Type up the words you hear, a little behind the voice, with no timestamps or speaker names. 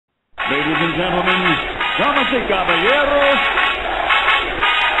Ladies and gentlemen, damas y caballeros,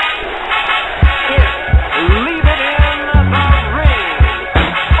 leave it in the ring.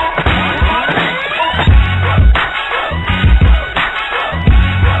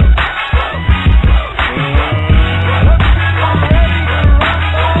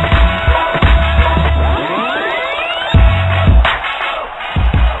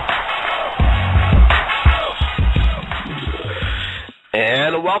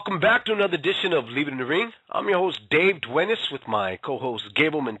 And welcome back to another edition of Leave It in the Ring. I'm your host, Dave Duenas, with my co-host,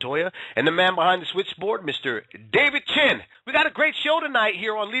 Gable Montoya, and the man behind the switchboard, Mr. David Chin. We got a great show tonight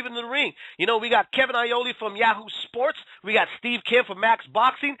here on Leave It in the Ring. You know, we got Kevin Iole from YAHOO Sports, we got Steve Kim from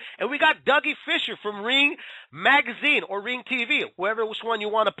MAXBOXING, and we got Dougie Fischer from Ring Magazine or RINGTV, which one you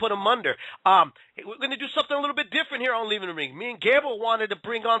want to put them under. We're going to do something a little bit different here on Leave It in the Ring. Me and Gable wanted to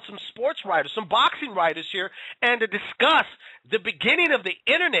bring on some sports writers, some boxing writers here, and to discuss the beginning of the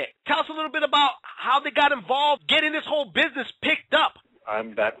internet. Tell us a little bit about how they got involved getting this whole business picked up.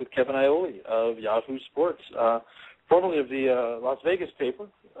 I'm back with Kevin Iole of YAHOO Sports, formerly of the Las Vegas paper,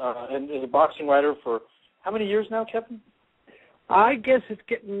 and is a boxing writer for how many years now, Kevin? I guess it's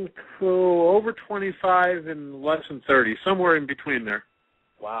getting over 25 and less than 30, somewhere in between there.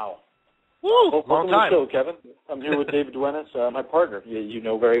 Wow. Woo, long time. Show, Kevin. I'm here with David Duenas, my partner. You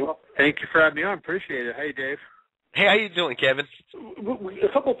know very well. Thank you for having me on. Appreciate it. Hey, Dave. Hey, how you doing, Kevin? A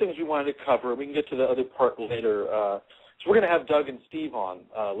couple of things we wanted to cover. We can get to the other part later. So we're going to have Doug and Steve on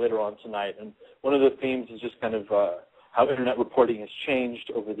later on tonight, and one of the themes is just kind of how Internet reporting has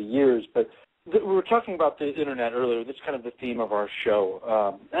changed over the years. But we were talking about the Internet earlier. That's kind of the theme of our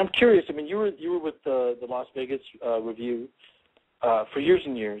show. I'm curious. I mean, you were with the Las Vegas Review for years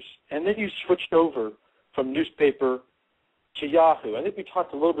and years, and then you switched over from newspaper to YAHOO. I think we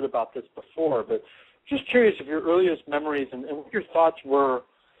talked a little bit about this before, but just curious of your earliest memories and what your thoughts were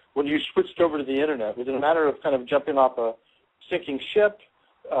when you switched over to the Internet. Was it a matter of kind of jumping off a sinking ship?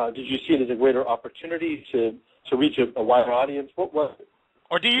 Did you see it as a greater opportunity to reach a wider audience? What was it?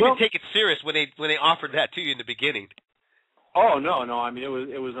 Or do you even take it serious when they offered that to you in the beginning? Oh, no. I mean,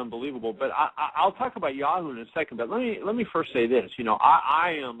 it was unbelievable. But I'll talk about YAHOO in a second. But let me first say this. You know,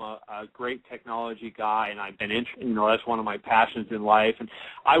 I am a great technology guy, and I've been that's one of my passions in life. And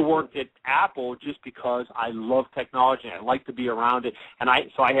I worked at Apple just because I love technology and I like to be around it. And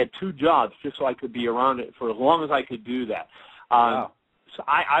so I had two jobs just so I could be around it for as long as I could do that. Wow. So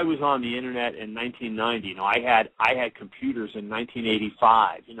I was on the Internet in 1990. You know, I had computers in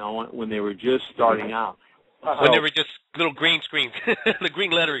 1985. You know, when they were just starting out. When they were just little green screens, the green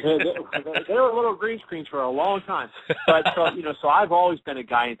lettering. They were little green screens for a long time. But so I've always been a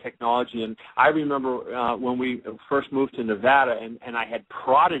guy in technology, and I remember when we first moved to Nevada, and I had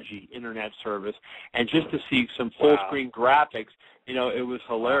Prodigy internet service, and just to see some full screen graphics, you know, it was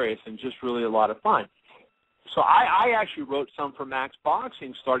hilarious and just really a lot of fun. So I actually wrote some for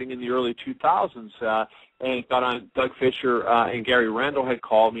MAXBOXING starting in the early 2000s, and got on. Doug Fischer and Gary Randall had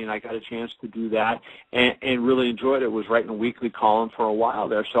called me, and I got a chance to do that, and really enjoyed it. Was writing a weekly column for a while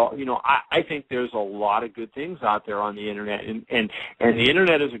there. So, you know, I think there's a lot of good things out there on the Internet, and the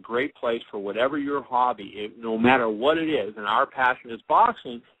Internet is a great place for whatever your hobby, no matter what it is. And our passion is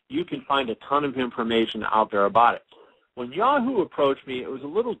boxing. You can find a ton of information out there about it. When YAHOO approached me, it was a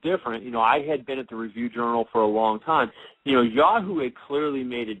little different. You know, I had been at the Review Journal for a long time. You know, YAHOO had clearly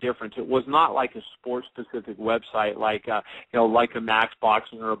made a difference. It was not like a sports-specific website like a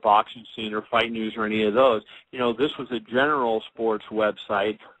MAXBOXING or a Boxing Scene or Fight News or any of those. You know, this was a general sports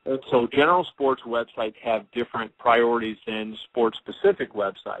website. So general sports websites have different priorities than sports-specific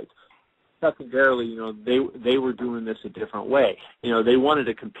websites. Secondarily, you know, they were doing this a different way. You know, they wanted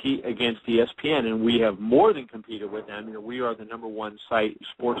to compete against ESPN, and we have more than competed with them. You know, we are the #1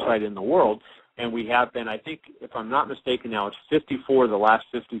 sports site in the world, and we have been, I think, if I'm not mistaken now, it's 54 the last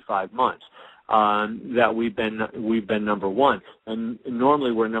 55 months that we've been #1. And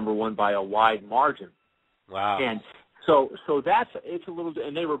normally we're #1 by a wide margin. Wow. And so it's a little,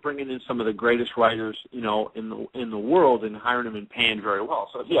 and they were bringing in some of the greatest writers, you know, in the world, and hiring them and paying very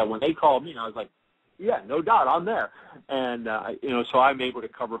well. So yeah, when they called me, I was like, yeah, no doubt, I'm there. And you know, so I'm able to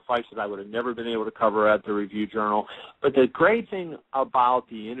cover fights that I would have never been able to cover at the Review Journal. But the great thing about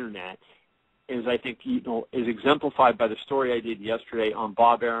the Internet is, I think, you know, is exemplified by the story I did yesterday on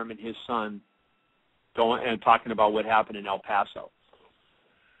Bob Arum and his son going and talking about what happened in El Paso.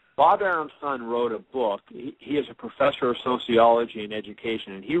 Bob Arum's son wrote a book. He is a professor of sociology and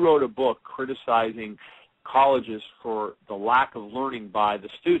education, and he wrote a book criticizing colleges for the lack of learning by the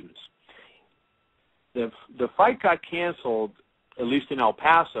students. The fight got canceled at least in El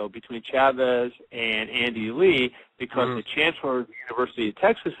Paso, between Chavez and Andy Lee, because the chancellor of the University of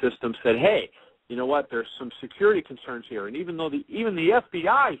Texas system said, hey, you know what, there's some security concerns here. And even though even the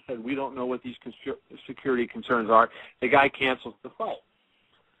FBI said we don't know what these security concerns are, the guy cancels the fight.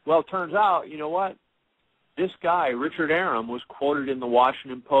 Well, it turns out, you know what, this guy, Richard Arum, was quoted in the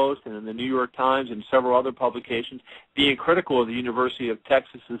Washington Post and in the New York Times and several other publications being critical of the University of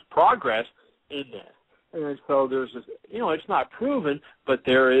Texas's progress in this. And so there's this, you know, it's not proven, but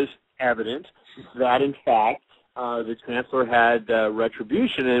there is evidence that, in fact, the chancellor had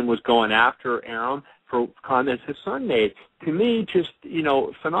retribution and was going after Arum for comments his son made. To me, just, you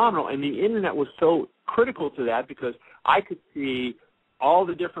know, phenomenal. And the Internet was so critical to that because I could see all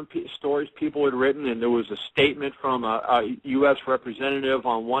the different stories people had written, and there was a statement from a U.S. representative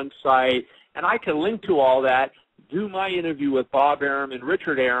on one site, and I could link to all that, do my interview with Bob Arum and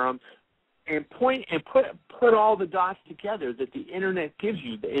Richard Arum, and point and put all the dots together that the Internet gives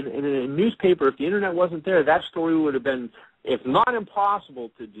you. In a newspaper, if the Internet wasn't there, that story would have been, if not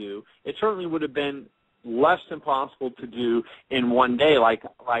impossible to do, it certainly would have been less impossible to do in one day like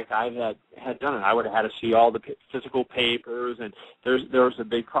I had done it. I would have had to see all the physical papers, and there was a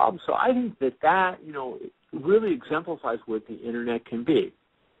big problem. So I think that, you know, really exemplifies what the Internet can be.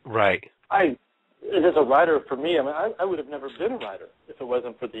 Right. As a writer, for me, I mean, I would have never been a writer if it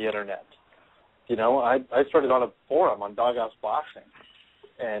wasn't for the Internet. You know, I started on a forum on Doghouse Boxing,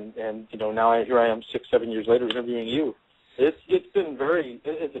 and you know, now here I am 6-7 years later interviewing you. It's been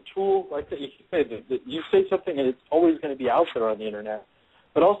it's a tool, like that you say, that you say something and it's always going to be out there on the Internet.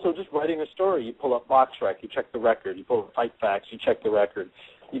 But also just writing a story, you pull up BoxRec, you check the record, you pull up Fight Facts, you check the record.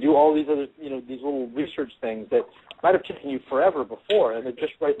 You do all these other, you know, these little research things that might have taken you forever before, and they're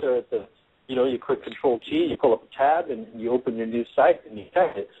just right there at the, you know, you click Control-T, you pull up a tab, and you open your new site and you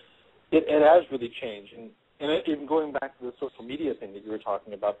check it. It has really changed. And even going back to the social media thing that you were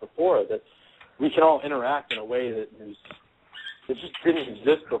talking about before, that we can all interact in a way that just didn't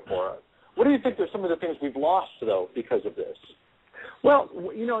exist before. What do you think are some of the things we've lost, though, because of this? Well,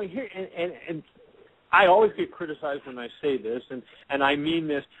 you know, here and I always get criticized when I say this, and I mean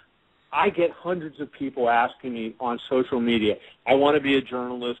this. I get hundreds of people asking me on social media, I want to be a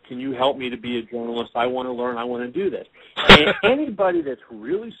journalist. Can you help me to be a journalist? I want to learn. I want to do this. And anybody that's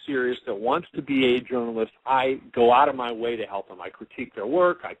really serious that wants to be a journalist, I go out of my way to help them. I critique their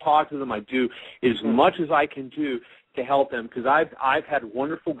work. I talk to them. I do as much as I can do to help them, because I've had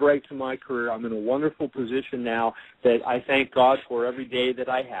wonderful breaks in my career. I'm in a wonderful position now that I thank God for every day that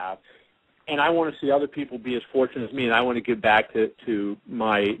I have. And I want to see other people be as fortunate as me, and I want to give back to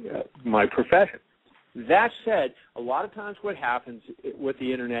my profession. That said, a lot of times what happens with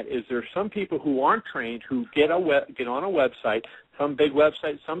the Internet is there's some people who aren't trained who get on a website, some big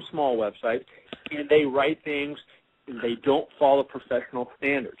website, some small website, and they write things and they don't follow professional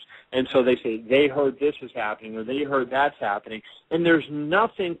standards. And so they say they heard this is happening or they heard that's happening, and there's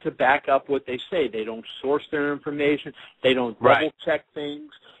nothing to back up what they say. They don't source their information. They don't double-check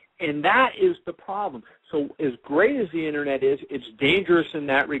things. And that is the problem. So as great as the Internet is, it's dangerous in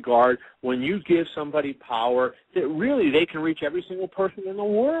that regard when you give somebody power that really they can reach every single person in the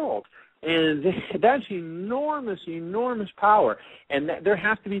world. And that's enormous, enormous power. And there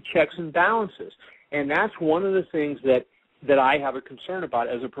have to be checks and balances. And that's one of the things that I have a concern about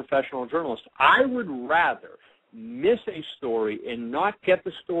as a professional journalist. I would rather miss a story and not get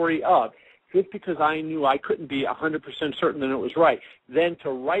the story up just because I knew I couldn't be 100% certain that it was right, than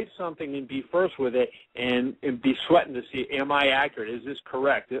to write something and be first with it and be sweating to see, am I accurate? Is this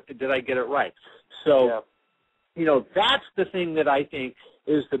correct? Did I get it right? So, you know, that's the thing that I think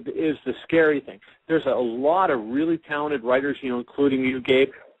is the scary thing. There's a lot of really talented writers, you know, including you,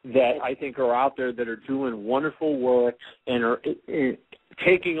 Gabe, that I think are out there that are doing wonderful work and are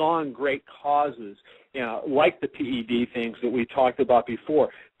taking on great causes, you know, like the PED things that we talked about before.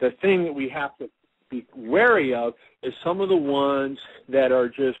 The thing that we have to be wary of is some of the ones that are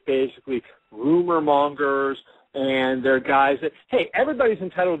just basically rumor mongers, and they're guys that, hey, everybody's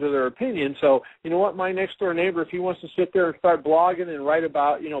entitled to their opinion, so you know what, my next door neighbor, if he wants to sit there and start blogging and write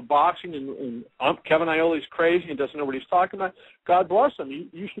about, you know, boxing and Kevin Iole's crazy and doesn't know what he's talking about, God bless him.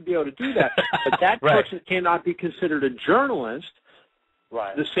 You should be able to do that. But that person cannot be considered a journalist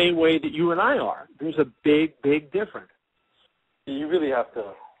the same way that you and I are. There's a big, big difference. You really have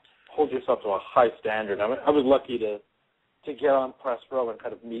to hold yourself to a high standard. I mean, I was lucky to get on press row and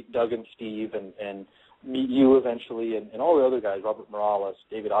kind of meet Doug and Steve and meet you eventually and all the other guys, Robert Morales,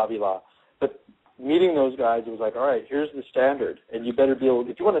 David Avila. But meeting those guys, it was like, all right, here's the standard, and you better be able,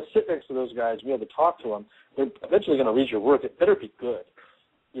 if you want to sit next to those guys and be able to talk to them, they're eventually going to read your work. It better be good.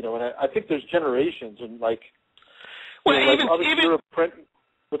 You know, and I think there's generations and like, Well, like, even obviously you're a print.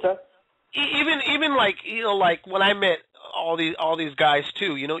 What's that? Even like like when I met all these guys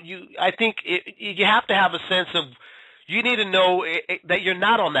too, I think you have to have a sense of, you need to know that you're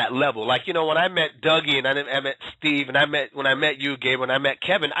not on that level. Like, when I met Dougie and I met Steve and when I met you, Gabe, when I met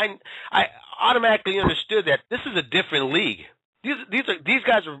Kevin, I automatically understood that this is a different league. These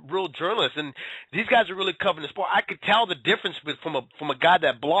guys are real journalists, and these guys are really covering the sport. I could tell the difference from a guy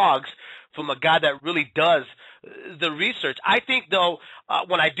that blogs, from a guy that really does the research. I think, though,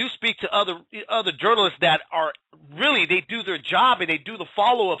 when I do speak to other journalists that are really, they do their job and they do the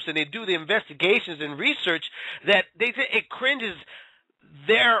follow-ups and they do the investigations and research, that it cringes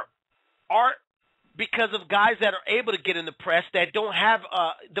their art because of guys that are able to get in the press that don't have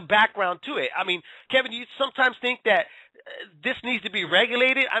the background to it. I mean, Kevin, you sometimes think that this needs to be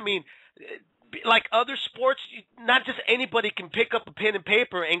regulated? I mean, like other sports, not just anybody can pick up a pen and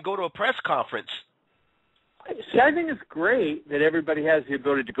paper and go to a press conference. See, I think it's great that everybody has the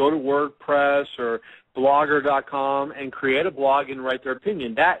ability to go to WordPress or Blogger.com and create a blog and write their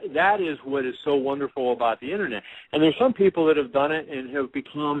opinion. That is what is so wonderful about the Internet. And there's some people that have done it and have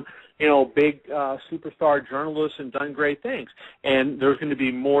become, big superstar journalists and done great things. And there's going to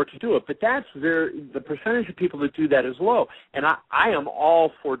be more to do it. But the percentage of people that do that is low. And I am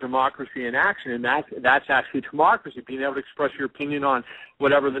all for democracy in action, and that's actually democracy, being able to express your opinion on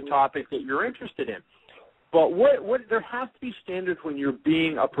whatever the topic that you're interested in. But what there has to be standards when you're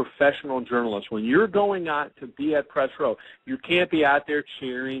being a professional journalist. When you're going out to be at press row, you can't be out there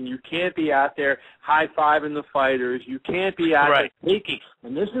cheering. You can't be out there high-fiving the fighters. You can't be out there taking.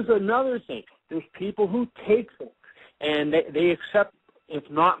 And this is another thing. There's people who take things, and they accept, if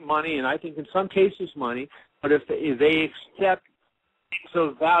not money, and I think in some cases money, but if they accept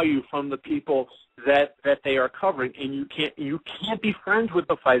the value from the people that they are covering, and you can't be friends with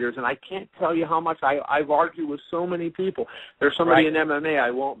the fighters. And I can't tell you how much I've argued with so many people. There's somebody in MMA,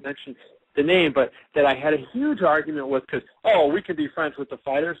 I won't mention the name, but that I had a huge argument with because, we can be friends with the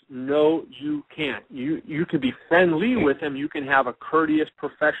fighters. No, you can't. You can be friendly with them. You can have a courteous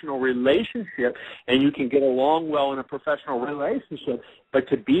professional relationship, and you can get along well in a professional relationship. But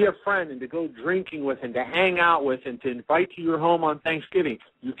to be a friend and to go drinking with and to hang out with and to invite to your home on Thanksgiving,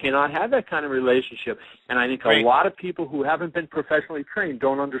 you cannot have that kind of relationship. And I think a lot of people who haven't been professionally trained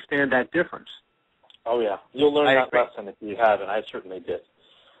don't understand that difference. Oh, yeah. You'll learn that lesson if you have, and I certainly did.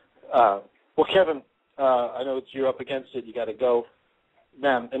 Well, Kevin, I know you're up against it. You got to go.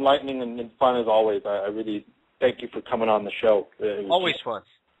 Man, enlightening and fun as always. I really thank you for coming on the show. Always fun.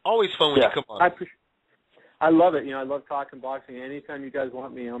 Always fun when you come on. I love it. I love talking boxing. Anytime you guys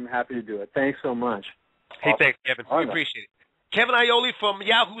want me, I'm happy to do it. Thanks so much. Hey, thanks, Kevin. We appreciate it. Kevin Iole from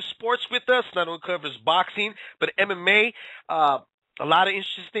YAHOO Sports with us. Not only covers boxing, but MMA. A lot of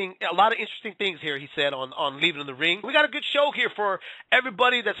interesting things here, he said, on Leaving the Ring. We got a good show here for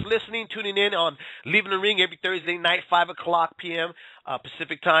everybody that's listening, tuning in on Leaving the Ring every Thursday night, 5 o'clock p.m.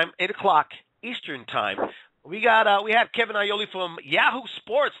 Pacific time, 8 o'clock Eastern time. We had Kevin Iole from YAHOO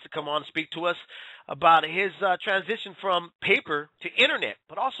Sports to come on and speak to us about his transition from paper to internet,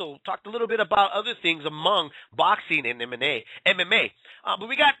 but also talked a little bit about other things among boxing and MMA. But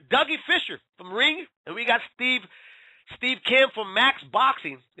we got Dougie Fischer from Ring, and we got Steve Kim from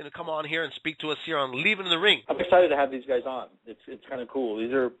MAXBOXING going to come on here and speak to us here on Leaving the Ring. I'm excited to have these guys on. It's kind of cool.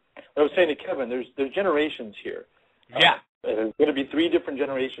 These are, I was saying to Kevin, there's generations here. Yeah. There's going to be 3 different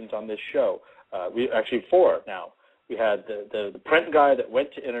generations on this show. We actually 4 now. We had the print guy that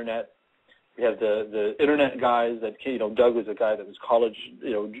went to internet. We have the internet guys that, Doug was a guy that was college,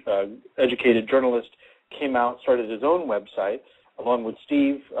 educated journalist, came out, started his own website, along with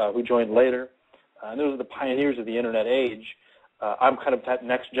Steve, who joined later. And those are the pioneers of the internet age. I'm kind of that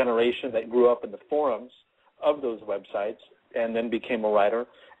next generation that grew up in the forums of those websites and then became a writer.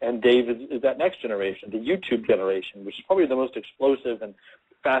 And Dave is that next generation, the YouTube generation, which is probably the most explosive and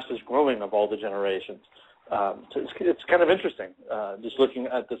fastest growing of all the generations. So it's kind of interesting, just looking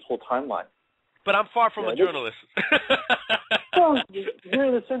at this whole timeline. But I'm far from a journalist. Well, you're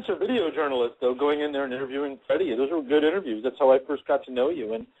in a sense a video journalist, though, going in there and interviewing Freddie. Those were good interviews. That's how I first got to know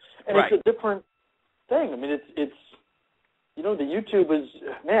you. And it's a different thing. I mean, it's the YouTube is,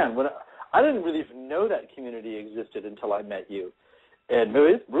 man, I didn't really even know that community existed until I met you. And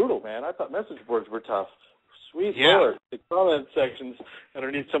it's brutal, man. I thought message boards were tough. Sweet Lord, the comment sections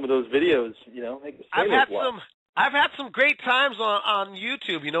underneath some of those videos, make the I've had some great times on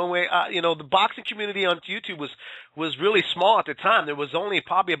YouTube. Where the boxing community on YouTube was really small at the time. There was only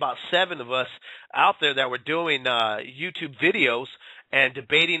probably about 7 of us out there that were doing YouTube videos and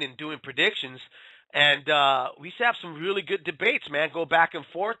debating and doing predictions. And we used to have some really good debates, man. Go back and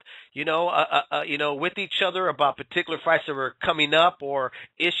forth, with each other about particular fights that were coming up or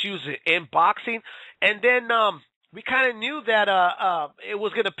issues in boxing. And then we kind of knew that it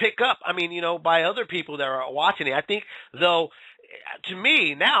was going to pick up. I mean, by other people that are watching it. I think, though, to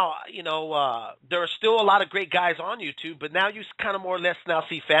me now, there are still a lot of great guys on YouTube, but now you kind of more or less now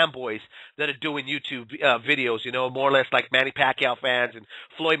see fanboys that are doing YouTube videos, more or less like Manny Pacquiao fans and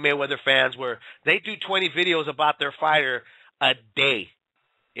Floyd Mayweather fans, where they do 20 videos about their fighter a day.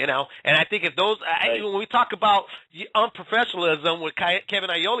 And I think if those, when we talk about unprofessionalism, what Kevin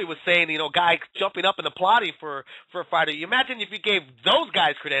Iole was saying, guys jumping up and applauding for a fighter, you imagine if you gave those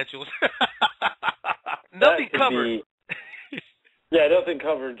guys credentials. Nothing covered. Yeah, nothing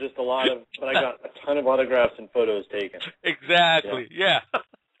covered, just a lot of, but I got a ton of autographs and photos taken. Exactly, yeah.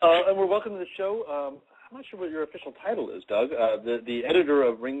 And we're welcome to the show. I'm not sure what your official title is, Doug. The editor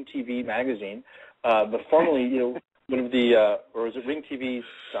of RINGTV magazine, but formerly, one of the, or is it RINGTV?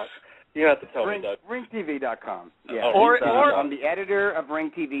 You have to tell me, Doug. RINGTV.com. Yeah. I'm the editor of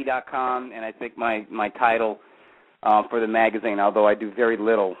RINGTV.com, and I think my title for the magazine, although I do very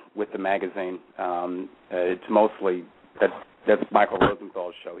little with the magazine, it's mostly that's Michael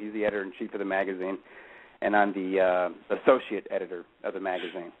Rosenthal's show. He's the editor-in-chief of the magazine, and I'm the associate editor of the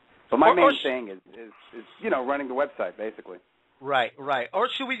magazine. But my main thing is running the website, basically. Right. Or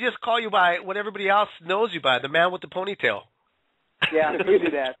should we just call you by what everybody else knows you by, the man with the ponytail? Yeah, we do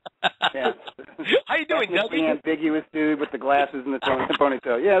that. Yeah. How you doing, Doug? The ambiguous dude with the glasses and the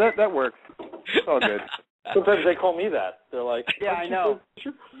ponytail. Yeah, that works. It's all good. Sometimes they call me that. They're like, yeah, I know.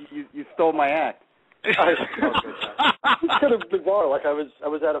 You stole my act. It's kind of bizarre. Like I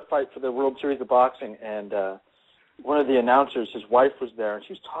was at a fight for the World Series of Boxing, and one of the announcers, his wife was there, and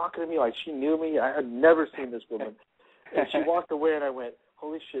she was talking to me like she knew me. I had never seen this woman, and she walked away, and I went,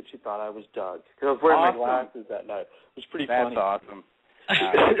 "Holy shit!" She thought I was Doug because I was wearing my glasses that night. It was pretty funny. That's awesome.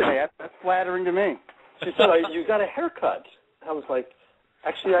 Okay, that's flattering to me. She said, "You got a haircut." I was like,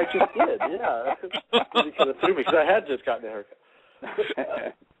 "Actually, I just did." Yeah, she kind of threw me because I had just gotten a haircut.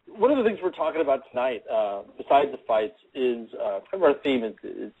 One of the things we're talking about tonight, besides the fights, is kind of our theme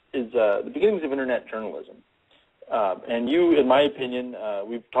is the beginnings of Internet journalism. And you, in my opinion,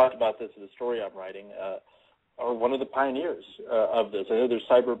 we've talked about this in the story I'm writing, are one of the pioneers of this. I know there's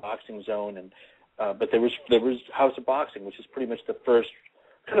Cyber Boxing Zone, but there was House of Boxing, which is pretty much the first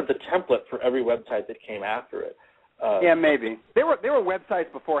kind of the template for every website that came after it. Yeah, maybe. There were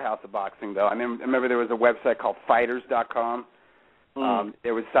websites before House of Boxing, though. I remember there was a website called Fighters.com.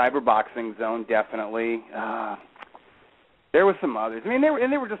 There was Cyber Boxing Zone, definitely. There was some others. I mean, there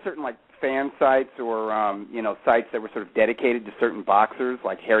were just certain like fan sites or sites that were sort of dedicated to certain boxers,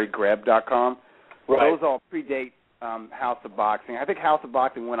 like HarryGreb.com. Right. Those all predate House of Boxing. I think House of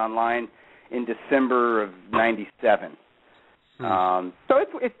Boxing went online in December of '97. So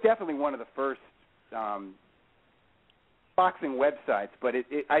it's definitely one of the first boxing websites. But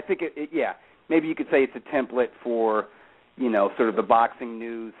I think maybe you could say it's a template for sort of the boxing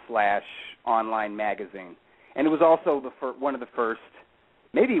news / online magazine. And it was also one of the first,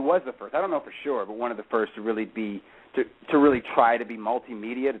 maybe it was the first, I don't know for sure, but one of the first to really to really try to be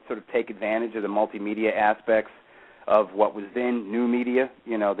multimedia, to sort of take advantage of the multimedia aspects of what was then new media,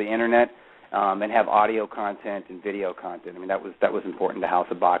 the Internet, and have audio content and video content. I mean, that was important to House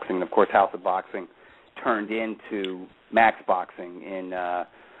of Boxing. And, of course, House of Boxing turned into MAXBOXING in, I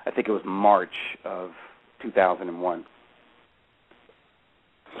think it was March of 2001.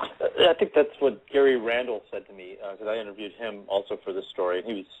 I think that's what Gary Randall said to me because I interviewed him also for this story. And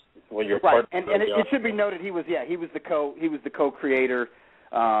he was your right, and it should be noted he was the co-creator,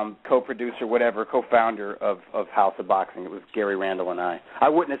 co-producer, whatever, co-founder of House of Boxing. It was Gary Randall and I. I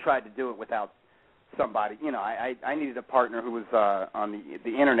wouldn't have tried to do it without somebody. I needed a partner who was on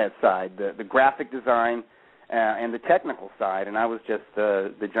the Internet side, the graphic design, and the technical side, and I was just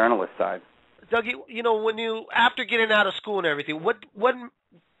the journalist side. Doug, when you after getting out of school and everything,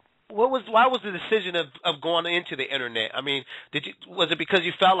 why was the decision of going into the Internet? I mean, was it because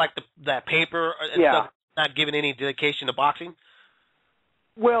you felt like that paper and stuff not giving any dedication to boxing?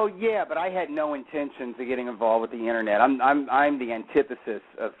 Well, yeah, but I had no intentions of getting involved with the Internet. I'm the antithesis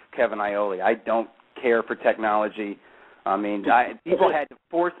of Kevin Iole. I don't care for technology. I mean, people had to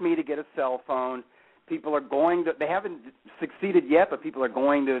force me to get a cell phone. People are they haven't succeeded yet, but people are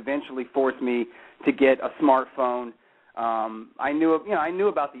going to eventually force me to get a smartphone. I knew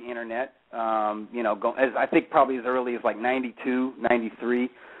about the Internet, I think probably as early as like 92, 93,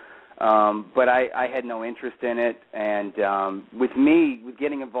 but I had no interest in it. And with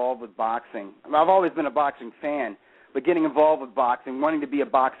getting involved with boxing, I've always been a boxing fan, but getting involved with boxing, wanting to be a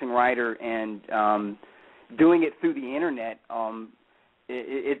boxing writer, and doing it through the internet.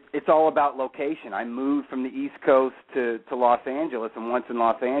 It's all about location. I moved from the East Coast to Los Angeles, and once in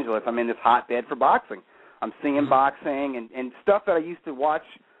Los Angeles, I'm in this hotbed for boxing. I'm seeing boxing and stuff that I used to watch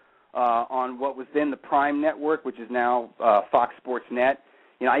on what was then the Prime Network, which is now Fox Sports Net.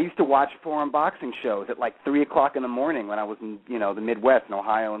 You know, I used to watch forum boxing shows at like 3 o'clock in the morning when I was in, you know, the Midwest in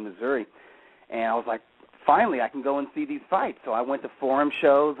Ohio and Missouri. And I was like, finally, I can go and see these fights. So I went to forum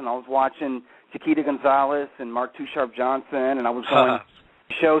shows, and I was watching Chiquita Gonzalez and Mark Too Sharp Johnson, and I was going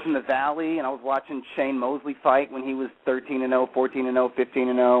shows in the Valley, and I was watching Shane Mosley fight when he was 13-0, 14-0,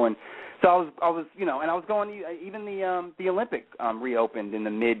 15-0, and so I was, you know, and I was going even the Olympic reopened in the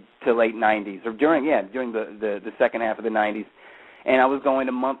mid to late 90s, or during the second half of the 90s, and I was going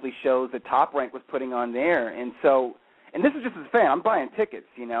to monthly shows that Top Rank was putting on there, and so, and this is just as a fan, I'm buying tickets,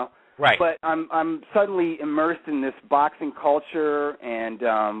 you know. Right. But I'm suddenly immersed in this boxing culture, and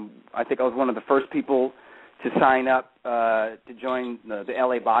I think I was one of the first people to sign up to join the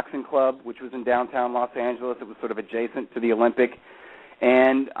LA Boxing Club, which was in downtown Los Angeles. It was sort of adjacent to the Olympic,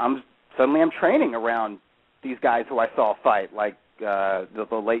 and suddenly I'm training around these guys who I saw fight, like the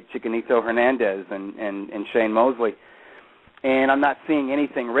late Chiquinito Hernandez and Shane Mosley. And I'm not seeing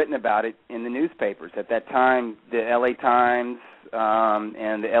anything written about it in the newspapers. At that time, the LA Times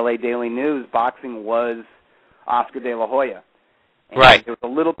and the LA Daily News, boxing was Oscar de la Hoya. And right. There was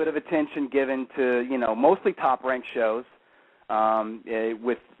a little bit of attention given to, you know, mostly top-ranked shows.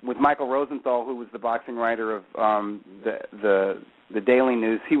 With Michael Rosenthal, who was the boxing writer of the Daily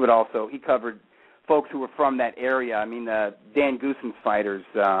News, he covered folks who were from that area. I mean, Dan Goosen's fighters,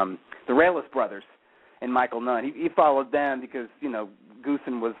 the Reyes brothers, and Michael Nunn. He followed them because, you know,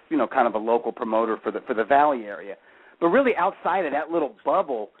 Goosen was, you know, kind of a local promoter for the Valley area. But really, outside of that little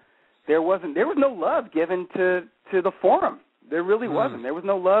bubble, there was no love given to the forum. There really wasn't. There was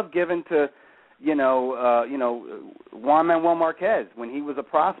no love given to, Juan Manuel Marquez when he was a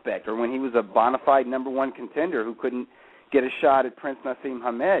prospect, or when he was a bona fide number one contender who couldn't get a shot at Prince Nassim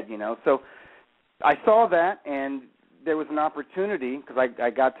Hamed. You know, so I saw that, and there was an opportunity because I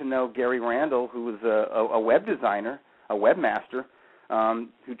got to know Gary Randall, who was a web designer, a webmaster,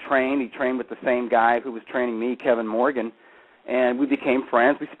 who trained. He trained with the same guy who was training me, Kevin Morgan, and we became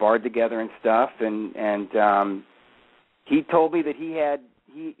friends. We sparred together and stuff, and he told me that he had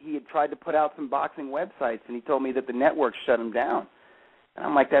tried to put out some boxing websites, and he told me that the network shut him down. And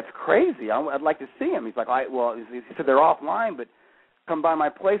I'm like, that's crazy. I'd like to see him. He's like, he said they're offline, but come by my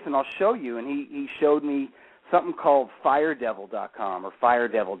place and I'll show you. And he showed me something called firedevil.com or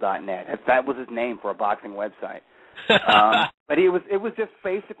firedevil.net. That was his name for a boxing website. But it was just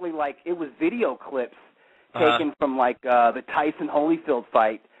basically like, it was video clips taken from like the Tyson Holyfield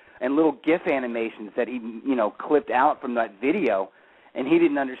fight, and little GIF animations that he, you know, clipped out from that video, and he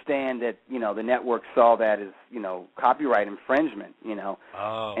didn't understand that, you know, the network saw that as, you know, copyright infringement, you know.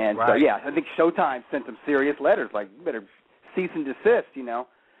 Oh, and right. so, yeah, I think Showtime sent them serious letters, like, you better cease and desist, you know.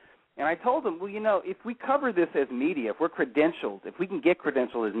 And I told them, well, you know, if we cover this as media, if we're credentialed, if we can get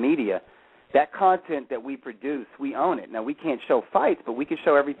credentialed as media, that content that we produce, we own it. Now, we can't show fights, but we can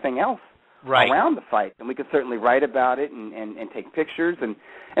show everything else around the fight, and we could certainly write about it and take pictures, and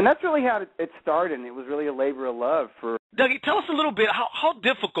that's really how it started, and it was really a labor of love for... Dougie, tell us a little bit, how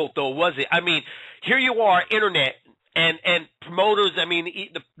difficult, though, was it? I mean, here you are, internet, and promoters, I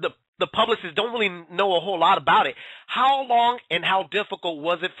mean, the publicists don't really know a whole lot about it. How long and how difficult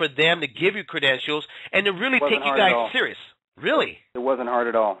was it for them to give you credentials and to really take you guys serious? Really? It wasn't hard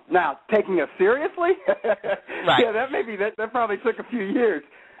at all. Now, taking us seriously? Right. Yeah, that probably took a few years.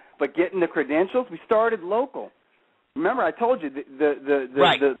 But getting the credentials, we started local. Remember, I told you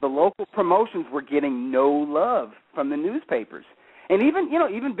the local promotions were getting no love from the newspapers, and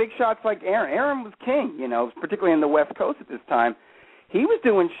even big shots like Aaron. Aaron was king, you know, particularly in the West Coast at this time. He was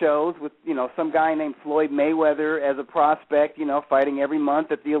doing shows with, you know, some guy named Floyd Mayweather as a prospect, you know, fighting every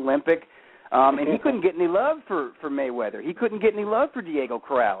month at the Olympic, and he couldn't get any love for Mayweather. He couldn't get any love for Diego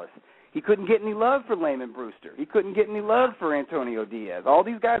Corrales. He couldn't get any love for Layman Brewster. He couldn't get any love for Antonio Diaz. All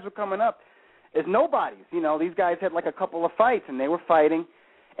these guys were coming up as nobodies. You know, these guys had like a couple of fights, and they were fighting.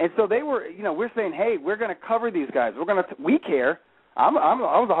 And so they were, you know, we're saying, hey, we're going to cover these guys. We care. I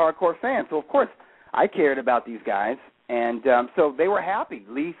was a hardcore fan, so of course I cared about these guys. And so they were happy.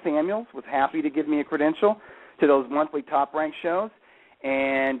 Lee Samuels was happy to give me a credential to those monthly top-ranked shows.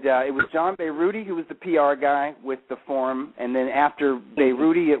 And it was John Beyruti who was the PR guy with the forum. And then after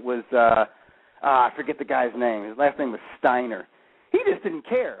Beyruti, it was, I forget the guy's name. His last name was Steiner. He just didn't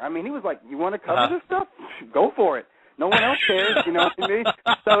care. I mean, he was like, you want to cover this stuff? Go for it. No one else cares, you know what I mean?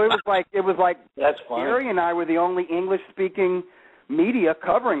 So it was like That's funny. Gary and I were the only English-speaking media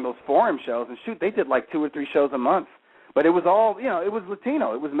covering those forum shows, and shoot, they did like 2 or 3 shows a month. But it was all, you know, it was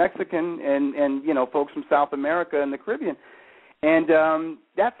Latino, it was Mexican, and you know, folks from South America and the Caribbean, and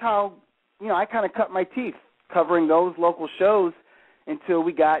that's how, you know, I kind of cut my teeth covering those local shows until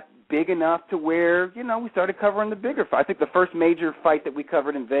we got big enough to where, you know, we started covering the bigger fight. I think the first major fight that we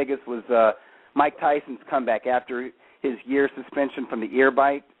covered in Vegas was Mike Tyson's comeback after his year suspension from the ear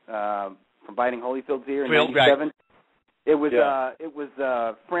bite, from biting Holyfield's ear in '97. Right. It was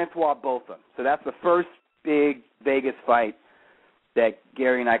Francois Botha. So that's the first big Vegas fight that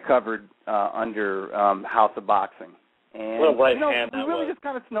Gary and I covered under House of Boxing. And what a right you know, hand that we really was. just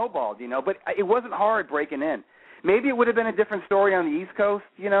kind of snowballed, you know, but it wasn't hard breaking in. Maybe it would have been a different story on the East Coast,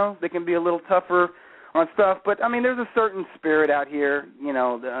 you know. They can be a little tougher on stuff, but I mean, there's a certain spirit out here, you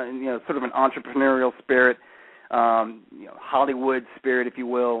know, sort of an entrepreneurial spirit, you know, Hollywood spirit, if you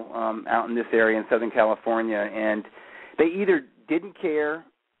will, out in this area in Southern California, and they either didn't care,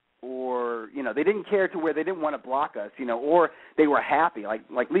 or you know, they didn't care to where they didn't want to block us, you know, or they were happy,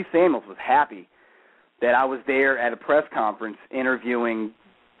 like Lee Samuels was happy that I was there at a press conference interviewing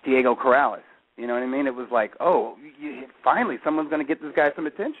Diego Corrales. You know what I mean? It was like, oh, finally, someone's going to get this guy some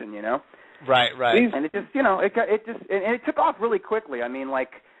attention, you know? Right. And it just, you know, it took off really quickly. I mean,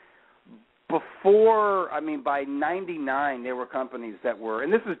 like, by '99, there were companies that were,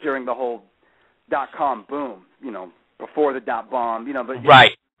 and this was during the whole .com boom, you know, before the .bomb, you know, but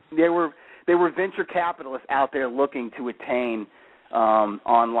right. There were venture capitalists out there looking to attain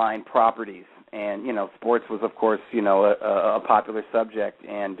online properties, and you know, sports was, of course, you know, a popular subject,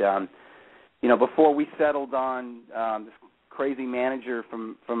 and you know, before we settled on this crazy manager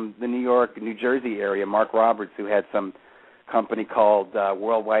from the New York, New Jersey area, Mark Roberts, who had some company called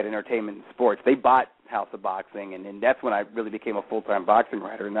Worldwide Entertainment and Sports. They bought House of Boxing, and that's when I really became a full-time boxing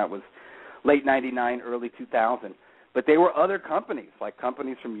writer, and that was late '99, early 2000. But there were other companies, like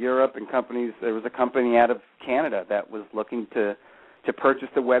companies from Europe and companies. There was a company out of Canada that was looking to purchase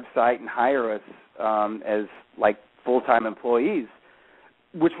the website and hire us as like full-time employees,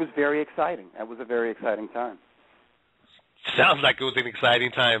 which was very exciting. That was a very exciting time. Sounds like it was an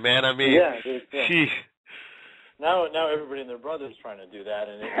exciting time, man. I mean, yeah. Now everybody and their brother's trying to do that,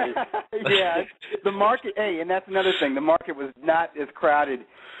 and yeah, the market. Hey, and that's another thing. The market was not as crowded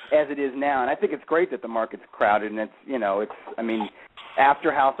as it is now, and I think it's great that the market's crowded. And it's, you know, I mean,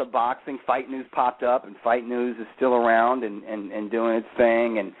 after House of Boxing, Fight News popped up, and Fight News is still around and doing its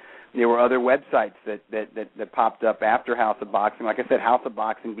thing, and there were other websites that popped up after House of Boxing. Like I said, House of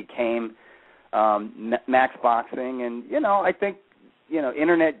Boxing became MAXBOXING, and you know, I think, you know,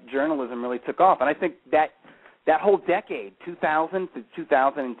 internet journalism really took off, and I think that whole decade, 2000 to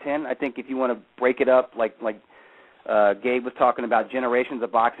 2010, I think if you want to break it up, like Gabe was talking about generations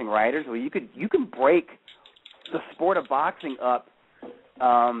of boxing writers, well, you can break the sport of boxing up,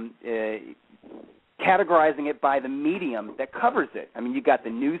 categorizing it by the medium that covers it. I mean, you got the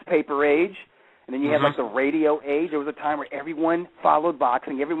newspaper age, and then you have like the radio age. There was a time where everyone followed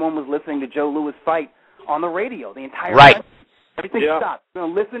boxing. Everyone was listening to Joe Louis fight on the radio the entire time. Everything stopped. You're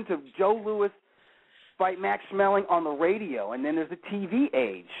going to listen to Joe Louis fight Max Schmeling on the radio, and then there's the TV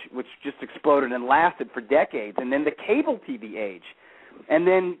age, which just exploded and lasted for decades, and then the cable TV age, and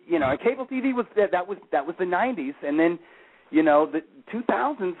then, you know, cable TV was that was the 90s, and then, you know, the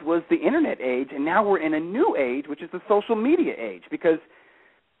 2000s was the internet age, and now we're in a new age, which is the social media age, because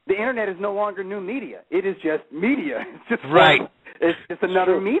the internet is no longer new media. It is just media. It's just it's just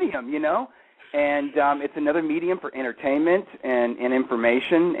another medium, you know. And it's another medium for entertainment and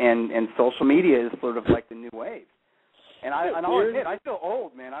information, and social media is sort of like the new wave. And I'll admit, I feel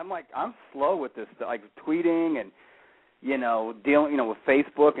old, man. I'm slow with this, like tweeting and, you know, dealing, you know, with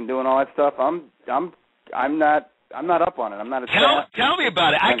Facebook and doing all that stuff. I'm not up on it. I'm not. Tell me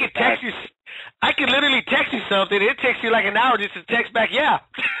about it. I could text you. I could literally text you something. It takes you like an hour just to text back. Yeah.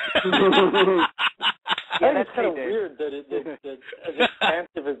 Yeah, it's kind of weird that as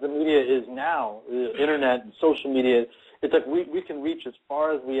expansive as the media is now, the internet and social media, it's like we can reach as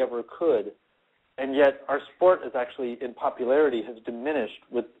far as we ever could, and yet our sport is actually, in popularity, has diminished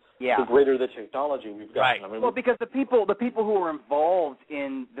with the greater the technology we've got. Right. I mean, well, because the people who are involved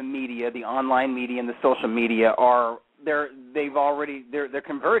in the media, the online media and the social media, they're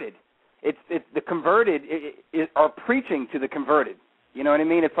converted. It's the converted are preaching to the converted. You know what I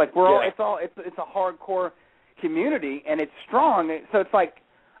mean? It's like it's a hardcore community, and it's strong. So it's like,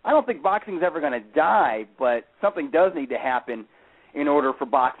 I don't think boxing's ever going to die, but something does need to happen in order for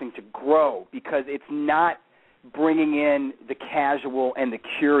boxing to grow, because it's not bringing in the casual and the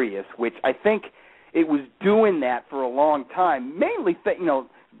curious, which I think it was doing that for a long time, mainly,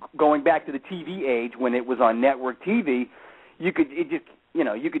 going back to the TV age when it was on network TV, you could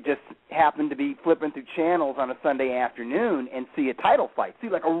just happen to be flipping through channels on a Sunday afternoon and see a title fight. See,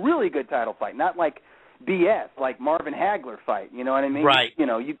 like a really good title fight, not like BS, like Marvin Hagler fight, you know what I mean? Right.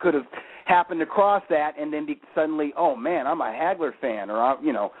 You could have happened across that and then be suddenly, oh man, I'm a Hagler fan, or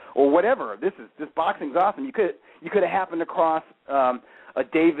or whatever. This boxing's awesome. You could have happened across a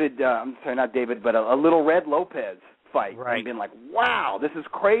Little Red Lopez fight, right, and been like, wow, this is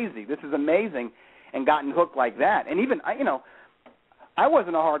crazy, this is amazing, and gotten hooked like that. And even I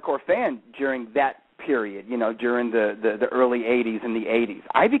wasn't a hardcore fan during that period, during the early 80s and the 80s.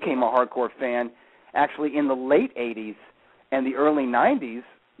 I became a hardcore fan actually in the late 80s and the early 90s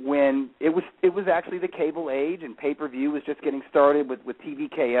when it was actually the cable age and pay-per-view was just getting started with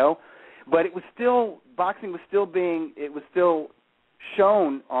TVKO. But boxing was still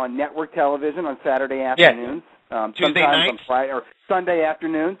shown on network television on Saturday afternoons. Tuesday sometimes nights? On Friday or Sunday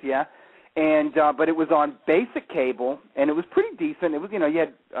afternoons, yeah. And but it was on basic cable, and it was pretty decent. It was, you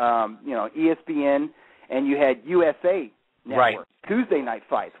had ESPN, and you had USA Network, right, Tuesday night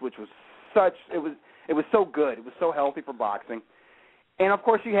fights, which was it was so good. It was so healthy for boxing. And of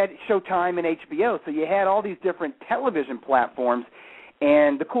course you had Showtime and HBO, so you had all these different television platforms.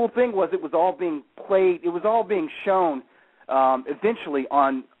 And the cool thing was it was all being played. It was all being shown eventually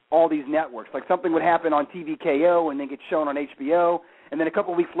on all these networks. Like something would happen on TVKO and then get shown on HBO, and then a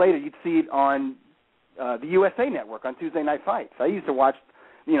couple of weeks later you'd see it on the USA Network on Tuesday Night Fights. I used to watch,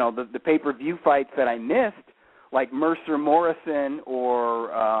 the pay-per-view fights that I missed, like Mercer Morrison, or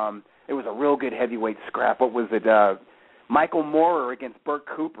it was a real good heavyweight scrap. What was it? Michael Moorer against Burt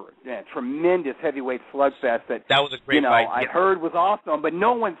Cooper. Yeah, tremendous heavyweight slugfest that was a great fight. I heard was awesome, but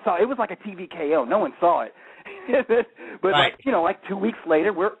no one saw it. It was like a TVKO. No one saw it. But right, like 2 weeks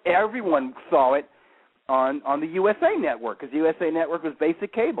later, everyone saw it on the USA Network, because USA Network was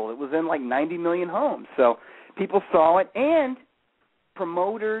basic cable. It was in like 90 million homes. So people saw it, and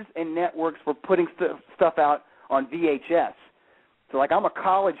promoters and networks were putting stuff out on VHS. So like I'm a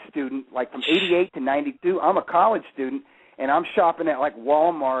college student, like from 88 to 92, I'm a college student, and I'm shopping at like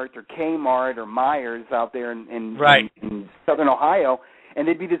Walmart or Kmart or Myers out there in Southern Ohio, and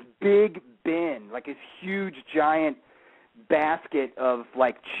there'd be this big bin, like this huge giant basket of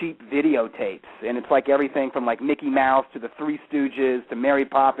like cheap videotapes, and it's like everything from like Mickey Mouse to the Three Stooges to Mary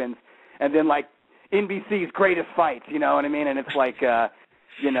Poppins, and then like NBC's Greatest Fights, you know what I mean? And it's like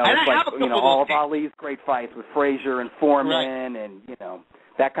it's like all of Ali's great fights with Frazier and Foreman, and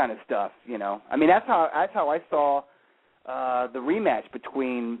that kind of stuff. I mean that's how I saw the rematch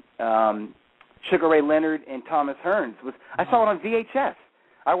between Sugar Ray Leonard and Thomas Hearns. I saw it on VHS.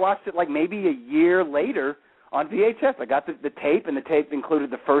 I watched it like maybe a year later on VHS. I got the tape, and the tape included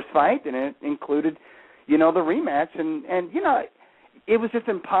the first fight, and it included the rematch, and it was just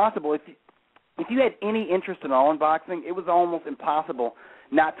impossible. If you had any interest at all in boxing, it was almost impossible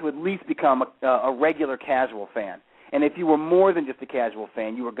not to at least become a regular casual fan. And if you were more than just a casual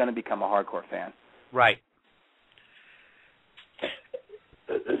fan, you were going to become a hardcore fan. Right.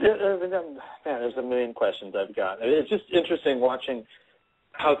 Man, there's a million questions I've got. It's just interesting watching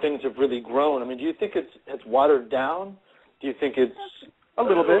how things have really grown. I mean, do you think it's watered down? Do you think it's a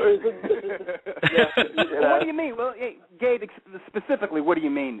little bit? What do you mean? Well, hey, Gabe, specifically, what do you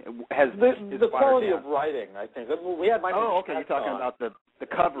mean? The quality of writing, I think. We had Michael. Oh, okay. You're talking about the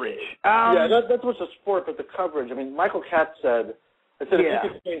coverage. That's what's the sport, but the coverage. I mean, Michael Katz said, if you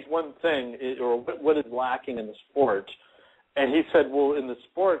could change one thing, or what is lacking in the sport, and he said, well, in the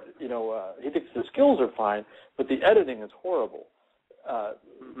sport, he thinks the skills are fine, but the editing is horrible.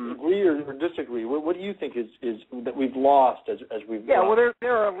 Agree or disagree? What do you think is that we've lost as we've grown? Well,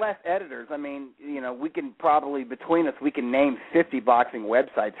 there are less editors. I mean, we can probably, between us, we can name 50 boxing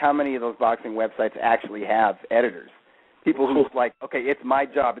websites. How many of those boxing websites actually have editors? People who's like, okay, it's my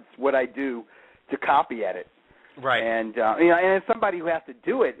job, it's what I do to copy edit. Right. And and as somebody who has to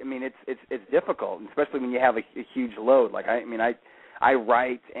do it, I mean, it's difficult, especially when you have a huge load. Like I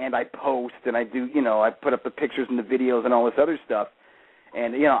write and I post and I do, I put up the pictures and the videos and all this other stuff.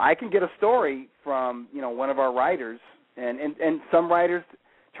 And, I can get a story from, one of our writers, and some writers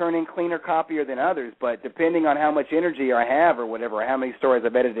turn in cleaner copier than others, but depending on how much energy I have or whatever, or how many stories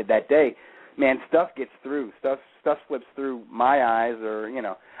I've edited that day, man, stuff gets through. Stuff slips through my eyes, or,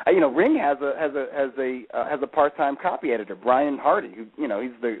 Ring has a part-time copy editor, Brian Hardy, who,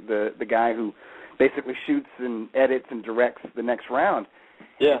 he's the guy who basically shoots and edits and directs the next round.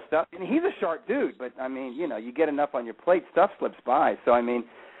 Yeah. And stuff. And he's a sharp dude, but, I mean, you get enough on your plate, stuff slips by. So, I mean,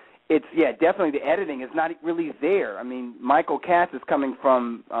 definitely the editing is not really there. I mean, Michael Katz is coming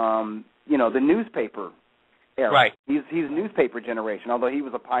from, the newspaper era. Right. He's newspaper generation, although he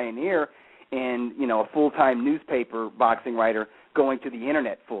was a pioneer in, a full-time newspaper boxing writer going to the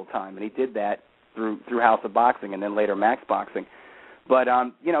internet full-time, and he did that through House of Boxing and then later MAXBOXING. But,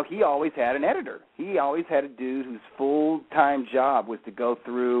 he always had an editor. He always had a dude whose full-time job was to go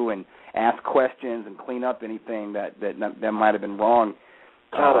through and ask questions and clean up anything that might have been wrong.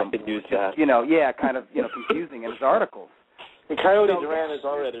 God, I could use that. Kind of, confusing in his articles. And Coyote Duran is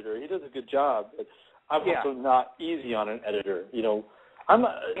our editor. He does a good job, but I'm also not easy on an editor. I'm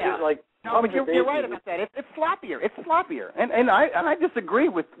not, like... No, but you're right about that. It's sloppier. It's sloppier, and I disagree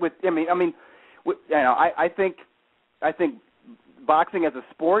with. I think boxing as a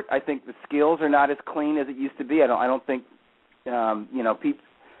sport. I think the skills are not as clean as it used to be. I don't think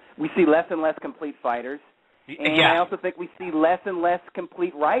we see less and less complete fighters, and I also think we see less and less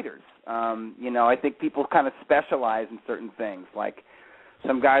complete writers. I think people kind of specialize in certain things, like.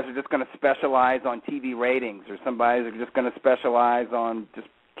 Some guys are just going to specialize on TV ratings, or some guys are just going to specialize on just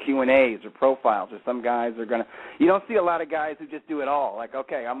Q&As or profiles, or some guys are going to – you don't see a lot of guys who just do it all. Like,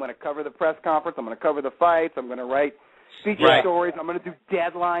 okay, I'm going to cover the press conference, I'm going to cover the fights, I'm going to write feature stories, I'm going to do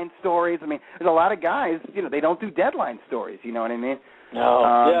deadline stories. I mean, there's a lot of guys, they don't do deadline stories, you know what I mean?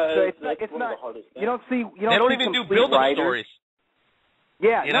 No. So it's not – you don't see – they don't even do build-up stories.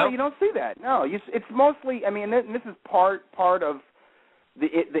 Yeah, you don't see that. No, it's mostly – I mean, and this is part of –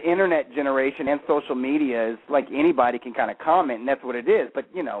 the internet generation and social media is like anybody can kind of comment, and that's what it is.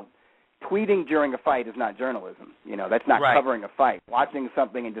 But, tweeting during a fight is not journalism. That's not covering a fight. Watching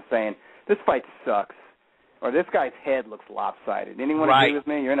something and just saying, this fight sucks, or this guy's head looks lopsided. Anyone agree with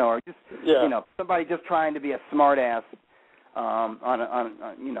me? Or just, somebody just trying to be a smart ass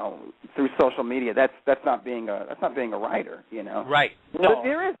through social media. That's not being a writer. Right. No.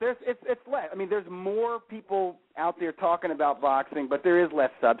 But it's less. I mean, there's more people out there talking about boxing, but there is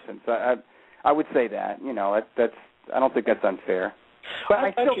less substance. I would say that. That's I don't think that's unfair. But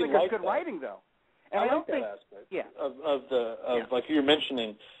I still think it's good writing, though. And I don't think aspect of like you're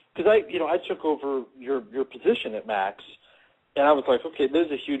mentioning, because I took over your position at Max, and I was like, okay,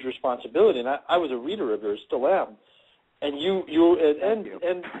 there's a huge responsibility, and I was a reader of yours, still am. And you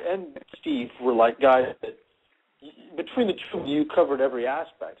and Steve were like guys that, between the two of you, covered every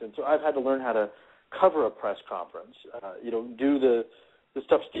aspect. And so I've had to learn how to cover a press conference, do the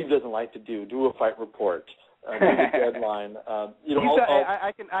stuff Steve doesn't like to do a fight report, do the deadline. I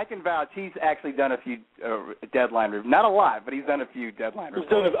can vouch. He's actually done a few deadline reviews. Not a lot, but he's done a few deadline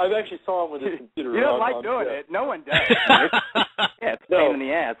reviews. I've actually saw him with his computer. You don't like doing it. No one does. It's a pain in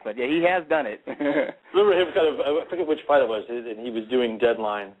the ass, but yeah, he has done it. Remember him I forget which fight it was, and he was doing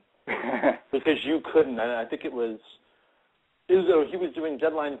deadline because you couldn't. And I think he was doing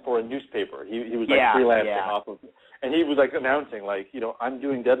deadline for a newspaper. He was like freelancing off of, and he was like announcing I'm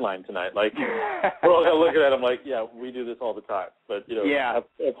doing deadline tonight. Like we're all kind of looking at him like, yeah, we do this all the time. But have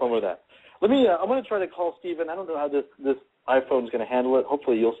fun with that. I'm going to try to call Steven. I don't know how this iPhone's going to handle it.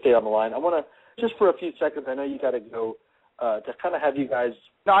 Hopefully you'll stay on the line. I want to just for a few seconds. I know you got to go. To kind of have you guys.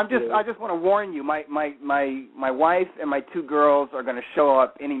 No, I just want to warn you. My wife and my two girls are going to show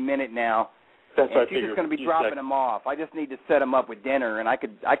up any minute now. That's and she's just going to be dropping them off. I just need to set them up with dinner, and I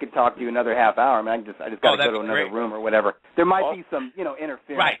could talk to you another half hour. I mean, I just got to go to another room or whatever. There might be some interference.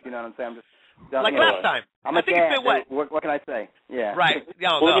 Right. You know what I'm saying? I'm just like last time. I'm I think dad. It's been what? What can I say? Yeah. Right.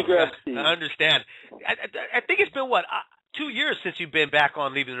 No, I understand. I think it's been 2 years since you've been back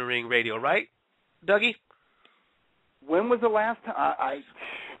on Leaving the Ring Radio, right, Dougie? When was the last time? I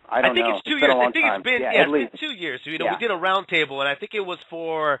don't know. I think it's 2 years. I think it's been at least 2 years. We did a round table, and I think it was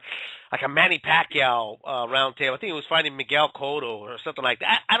for like a Manny Pacquiao round table. I think it was fighting Miguel Cotto or something like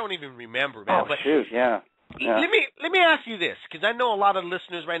that. I don't even remember, man. Oh, shoot, yeah. Let me ask you this, because I know a lot of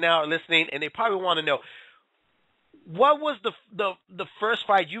listeners right now are listening, and they probably want to know, what was the first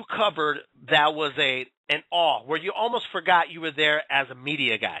fight you covered that was an awe, where you almost forgot you were there as a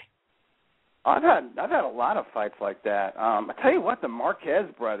media guy? I've had a lot of fights like that. I tell you what, the Marquez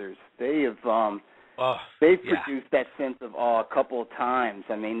brothers, they've produced that sense of awe a couple of times.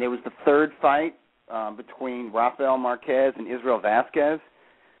 I mean, there was the third fight between Rafael Marquez and Israel Vasquez,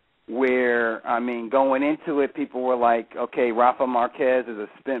 where, I mean, going into it, people were like, okay, Rafael Marquez is a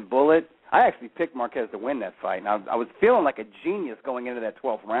spent bullet. I actually picked Marquez to win that fight, and I was feeling like a genius going into that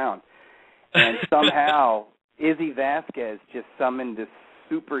 12th round. And somehow Izzy Vasquez just summoned this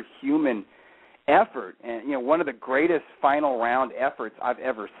superhuman effort, and one of the greatest final round efforts I've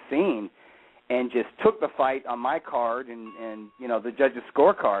ever seen, and just took the fight on my card and the judges'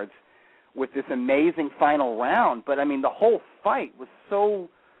 scorecards with this amazing final round. But I mean, the whole fight was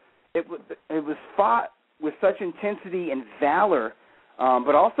it was fought with such intensity and valor.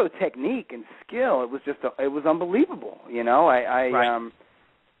 but also technique and skill. It was it was unbelievable. You know, I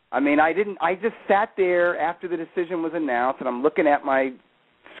just sat there after the decision was announced, and I'm looking at my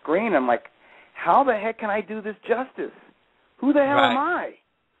screen. I'm like, how the heck can I do this justice? Who the hell am I?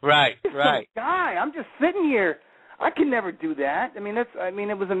 Right. Guy, I'm just sitting here. I can never do that. I mean,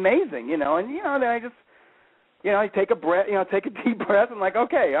 it was amazing, you know. And then I just, I take a breath, take a deep breath. And like,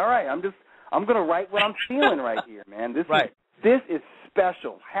 okay, all right, I'm going to write what I'm feeling right here, man. This is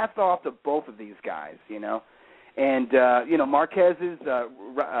special. Hats off to both of these guys, you know. And Marquez's,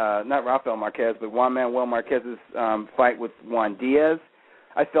 not Rafael Marquez, but Juan Manuel Marquez's fight with Juan Diaz,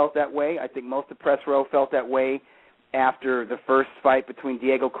 I felt that way. I think most of the press row felt that way after the first fight between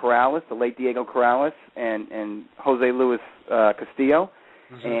Diego Corrales, the late Diego Corrales, and Jose Luis Castillo.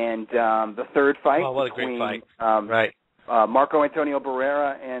 Mm-hmm. And the third fight between Marco Antonio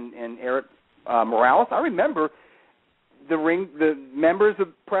Barrera and Eric Morales. I remember the members of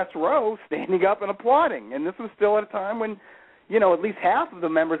press row standing up and applauding, and this was still at a time when, at least half of the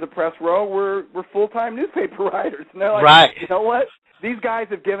members of press row were full-time newspaper writers. And they're like, you know what? These guys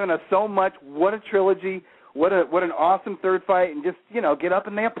have given us so much. What a trilogy. What an awesome third fight, and just, get up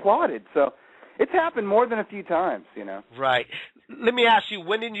and they applauded. So it's happened more than a few times, Right. Let me ask you,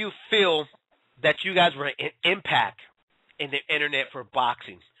 when did you feel that you guys were an impact in the internet for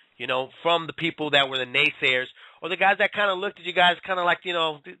boxing? From the people that were the naysayers, or the guys that kind of looked at you guys kind of like, this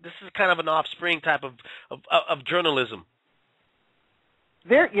is kind of an offspring type of journalism.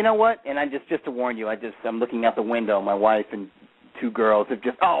 You know what? And just to warn you, I'm looking out the window. My wife and two girls have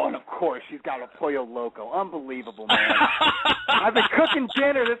just, and of course she's got a Pollo Loco. Unbelievable, man. I've been cooking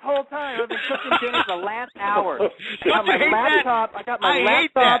dinner this whole time. I've been cooking dinner for the last hour. I got my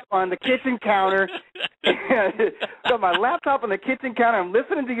laptop on the kitchen counter. Got my laptop on the kitchen counter. I'm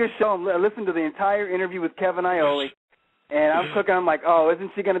listening to your show. I'm listening to the entire interview with Kevin Iole. And I'm cooking. I'm like,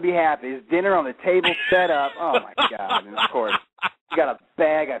 isn't she going to be happy? Is dinner on the table set up? Oh, my God. And, of course, you got a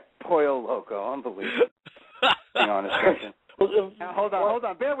bag of Pollo Loco. Unbelievable. Hang on a second. Now, hold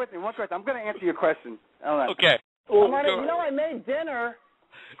on. Bear with me. One question. I'm going to answer your question. Okay. I made dinner.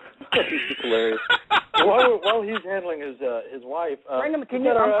 Hilarious. While he's handling his wife, bring him.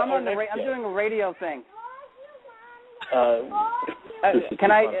 I'm doing a radio thing.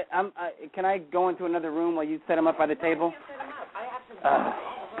 Can I go into another room while you set him up by the table?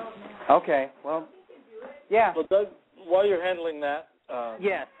 Okay. Well, yeah. Well, Doug, while you're handling that,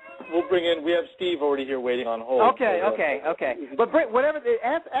 yes. We have Steve already here waiting on hold. Okay. But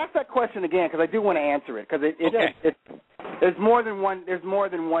ask that question again, because I do want to answer it, because there's more than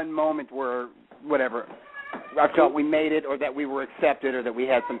one moment where whatever I felt we made it, or that we were accepted, or that we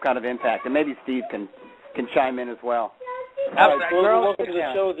had some kind of impact, and maybe Steve can chime in as well. All right, welcome to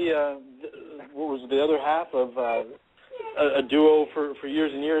the show. What was the other half of a duo for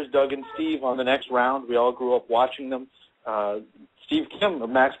years and years, Doug and Steve. On the next round, we all grew up watching them. Steve Kim of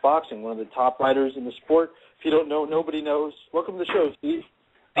MAXBOXING, one of the top writers in the sport. If you don't know, nobody knows. Welcome to the show, Steve.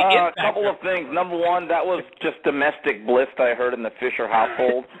 A couple of things. Number one, that was just domestic bliss I heard in the Fischer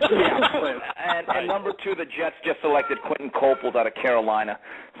household. And number two, the Jets just selected Quentin Coppold out of Carolina.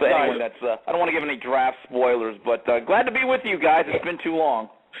 So anyway, that's I don't want to give any draft spoilers, but glad to be with you guys. It's been too long.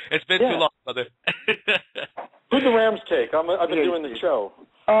 It's been too long, brother. Who'd the Rams take? I've been doing the show.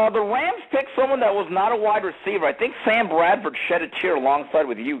 The Rams picked someone that was not a wide receiver. I think Sam Bradford shed a tear alongside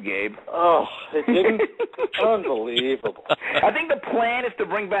with you, Gabe. Oh, it didn't? Unbelievable. I think the plan is to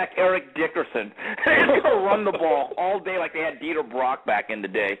bring back Eric Dickerson. They're going to run the ball all day like they had Dieter Brock back in the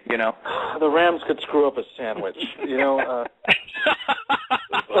day, The Rams could screw up a sandwich,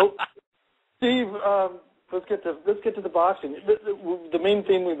 Steve, let's get to the boxing. The main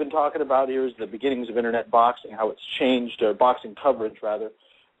theme we've been talking about here is the beginnings of internet boxing, how it's changed, boxing coverage, rather.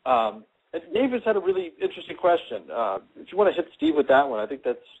 Dave has had a really interesting question. If you want to hit Steve with that one, I think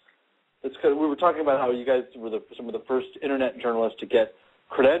that's good. We were talking about how you guys were some of the first internet journalists to get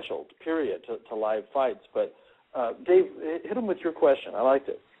credentialed, period, to live fights. But Dave, hit him with your question. I liked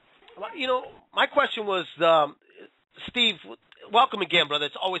it. My question was, Steve, welcome again, brother.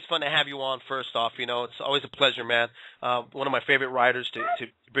 It's always fun to have you on, first off. It's always a pleasure, man. One of my favorite writers to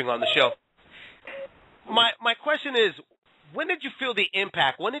bring on the show. My question is, when did you feel the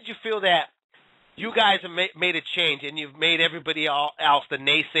impact? When did you feel that you guys have made a change and you've made everybody else, the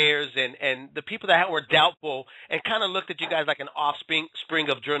naysayers and the people that were doubtful, and kind of looked at you guys like an offspring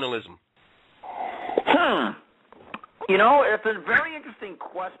of journalism? It's a very interesting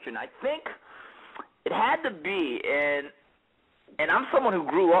question. I think it had to be, and I'm someone who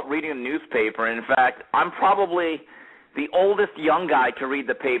grew up reading a newspaper, and in fact, I'm probably the oldest young guy to read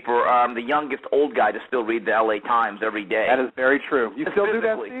the paper, the youngest old guy to still read the LA Times every day. That is very true. You still do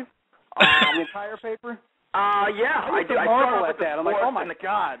that, Physically. Steve? The entire paper? Yeah, I do. I marvel start at that. I'm like, oh my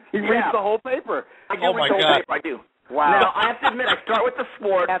God, he Yeah. reads the whole paper. I do Oh read my the whole God. paper. I do. Wow. Now, I have to admit, I start with the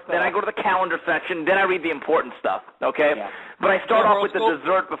sport, That's then I go to the calendar section, then I read the important stuff, okay? Yeah. But I start off with the Horoscope?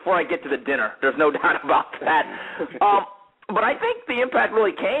 dessert before I get to the dinner. There's no doubt about that. But I think the impact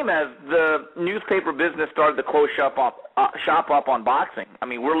really came as the newspaper business started to close shop up on boxing. I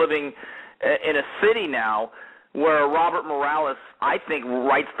mean, we're living in a city now where Robert Morales, I think,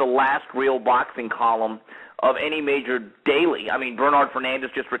 writes the last real boxing column of any major daily. I mean, Bernard Fernandez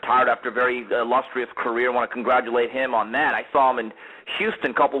just retired after a very illustrious career. I want to congratulate him on that. I saw him in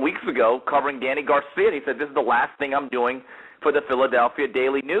Houston a couple weeks ago covering Danny Garcia, and he said, this is the last thing I'm doing for the Philadelphia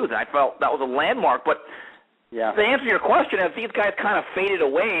Daily News. And I felt that was a landmark. But to answer your question, as these guys kind of faded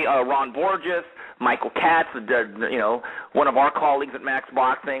away, Ron Borges, Michael Katz, one of our colleagues at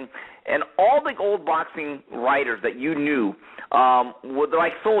MAXBOXING, and all the old boxing writers that you knew were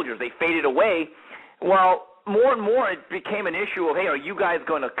like soldiers. They faded away. Well, more and more it became an issue of, hey, are you guys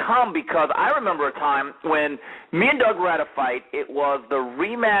going to come? Because I remember a time when me and Doug were at a fight. It was the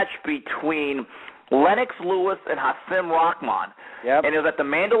rematch between Lennox Lewis and Hasim Rahman. Yep. And it was at the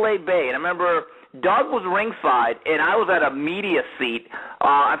Mandalay Bay. And I remember Doug was ringside, and I was at a media seat.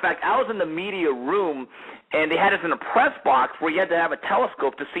 In fact, I was in the media room, and they had us in a press box where you had to have a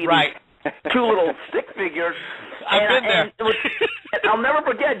telescope to see these two little stick figures. I've been there. I'll never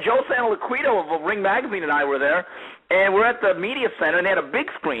forget, Joe Santoliquito of Ring Magazine and I were there, and we're at the media center, and they had a big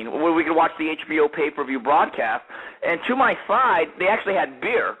screen where we could watch the HBO pay-per-view broadcast. And to my side, they actually had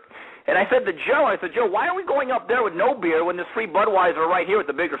beer. And I said to Joe, Joe, why are we going up there with no beer when there's free Budweiser right here at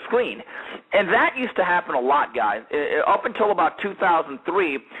the bigger screen? And that used to happen a lot, guys, up until about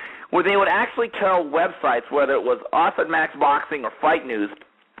 2003, where they would actually tell websites, whether it was us at MAXBOXING or Fight News,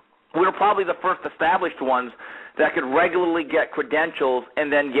 we were probably the first established ones that could regularly get credentials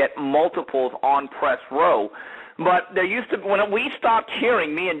and then get multiples on press row. But there used to, when we stopped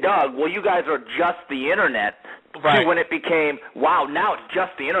hearing, me and Doug, well, you guys are just the Internet, to when it became, wow, now it's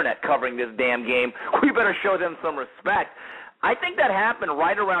just the Internet covering this damn game. We better show them some respect. I think that happened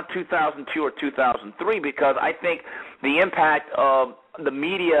right around 2002 or 2003 because I think the impact of the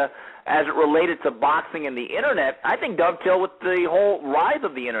media as it related to boxing and the Internet, I think dovetailed with the whole rise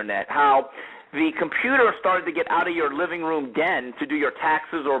of the Internet, how the computer started to get out of your living room den to do your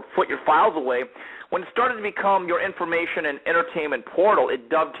taxes or put your files away. When it started to become your information and entertainment portal, it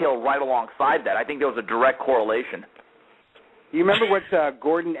dovetailed right alongside that. I think there was a direct correlation. Do you remember what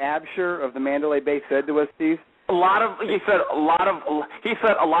Gordon Absher of the Mandalay Bay said to us, Steve? He said a lot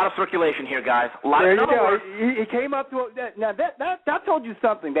of circulation here, guys. There you go. He came up to that. Now that told you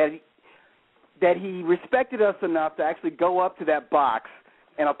something, that he respected us enough to actually go up to that box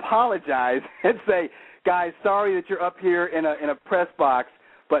and apologize and say, guys, sorry that you're up here in a press box,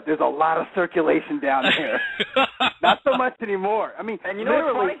 but there's a lot of circulation down there. Not so much anymore. I mean, and you know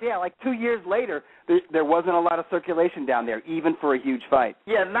literally, like 2 years later, there wasn't a lot of circulation down there, even for a huge fight.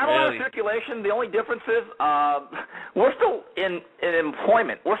 Yeah, not a lot of circulation. The only difference is we're still in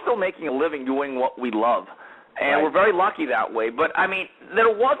employment. We're still making a living doing what we love. And we're very lucky that way. But, I mean, there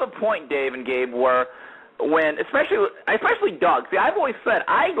was a point, Dave and Gabe, where when, especially Doug, see, I've always said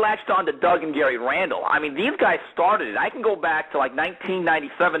I latched on to Doug and Gary Randall. I mean, these guys started it. I can go back to like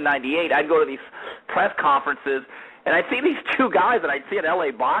 1997, 98. I'd go to these press conferences, and I'd see these two guys that I'd see at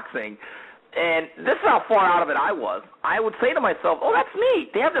LA Boxing, and this is how far out of it I was. I would say to myself, oh, that's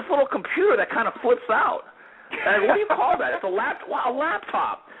neat. They have this little computer that kind of flips out. And what do you call that? It's a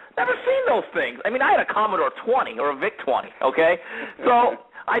laptop. Never seen those things. I mean, I had a Commodore 20 or a VIC-20, okay? So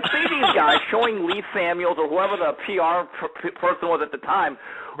I'd see these guys showing Lee Samuels or whoever the PR person was at the time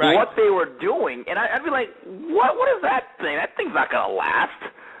what they were doing, and I'd be like, what is that thing? That thing's not going to last.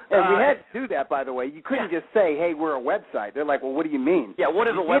 And we had to do that, by the way. You couldn't just say, hey, we're a website. They're like, well, what do you mean? Yeah, what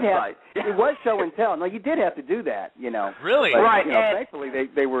is a website? It was show and tell. No, you did have to do that, you know. Really? But, right. You know, thankfully,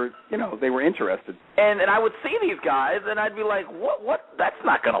 they were interested. And I would see these guys, and I'd be like, what? That's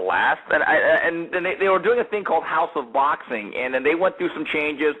not going to last. And they were doing a thing called House of Boxing, and then they went through some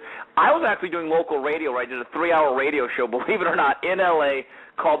changes. I was actually doing local radio, right? I did a 3-hour radio show, believe it or not, in L.A.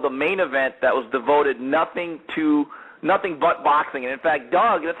 called The Main Event that was devoted nothing but boxing. And in fact,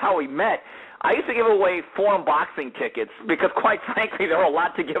 Doug, that's how we met. I used to give away forum boxing tickets because, quite frankly, there were a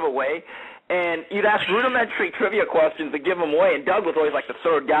lot to give away. And you'd ask rudimentary trivia questions to give them away, and Doug was always like the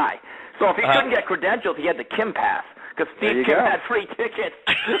third guy. So if he couldn't get credentials, he had the Kim pass because Steve Kim had free tickets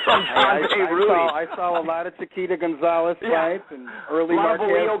from John Rudy. I saw a lot of Chiquita Gonzalez fights and early Marquez.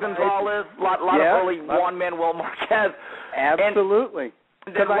 A lot of Gonzalez, a lot of early Juan Manuel Marquez. Absolutely.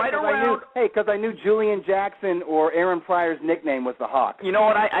 Because I knew Julian Jackson or Aaron Pryor's nickname was the Hawk. You know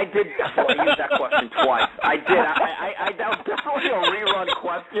what? I did. I used that question twice. I did. That was definitely a rerun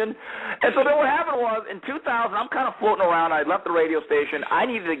question. And so then what happened was, in 2000, I'm kind of floating around. I left the radio station. I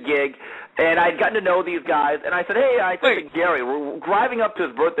needed a gig, and I'd gotten to know these guys. And I said, hey, I said to Gary, we're driving up to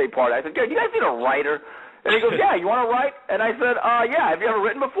his birthday party. I said, Gary, do you guys need a writer? And he goes, yeah, you want to write? And I said, yeah, have you ever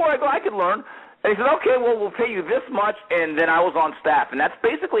written before? I go, I could learn. And he said, okay, well, we'll pay you this much, and then I was on staff. And that's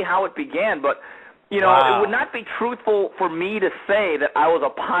basically how it began. But, you know, it would not be truthful for me to say that I was a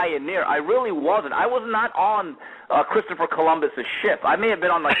pioneer. I really wasn't. I was not on Christopher Columbus's ship. I may have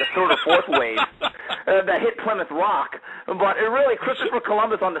been on, like, the third or fourth wave that hit Plymouth Rock. But it really, Christopher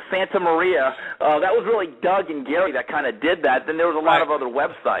Columbus on the Santa Maria, that was really Doug and Gary that kind of did that. Then there was a lot of other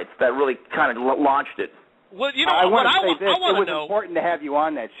websites that really kind of launched it. Well, you know, I want to say this. it was important to have you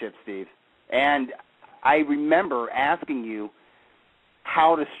on that ship, Steve. And I remember asking you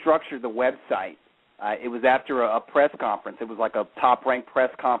how to structure the website. It was after a press conference. It was like a top-ranked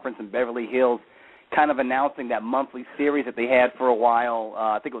press conference in Beverly Hills, kind of announcing that monthly series that they had for a while.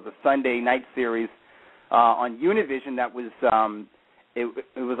 I think it was a Sunday night series on Univision that was it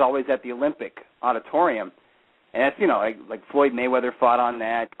was always at the Olympic Auditorium. And that's, you know, like Floyd Mayweather fought on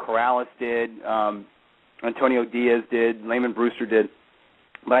that, Corrales did, Antonio Diaz did, Layman Brewster did.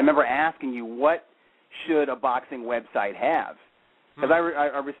 But I remember asking you, what should a boxing website have? Because I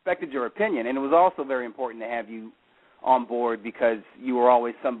respected your opinion, and it was also very important to have you on board because you were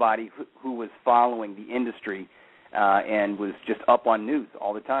always somebody who was following the industry and was just up on news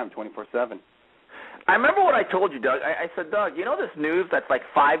all the time, 24/7. I remember what I told you, Doug. I said, Doug, you know this news that's like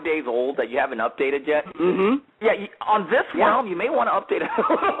 5 days old that you haven't updated yet? Mm-hmm. Yeah, on this realm, you may want to update it a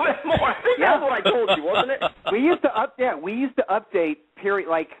little bit more. I think that's what I told you, wasn't it? We used to update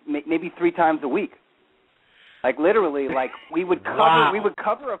like maybe 3 times a week. Like literally, like we would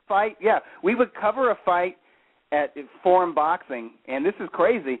cover a fight. Yeah, we would cover a fight at Forum Boxing, and this is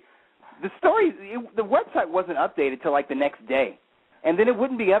crazy. The website wasn't updated till like the next day. And then it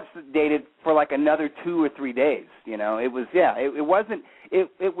wouldn't be updated for like another 2 or 3 days. You know, it was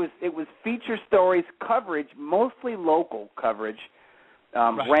it was feature stories, coverage, mostly local coverage,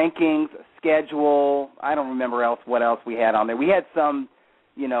 rankings, schedule. I don't remember what else we had on there. We had some,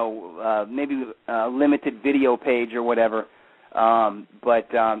 you know, maybe a limited video page or whatever.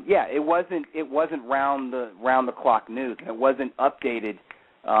 It wasn't round the clock news. It wasn't updated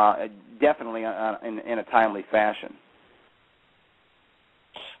definitely in a timely fashion.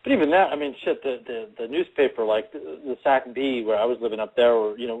 But even that, I mean, shit, the newspaper, like the Sac Bee, where I was living up there,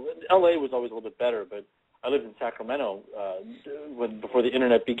 or, you know, L.A. was always a little bit better, but I lived in Sacramento before the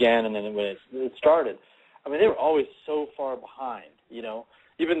Internet began and then when it started. I mean, they were always so far behind, you know.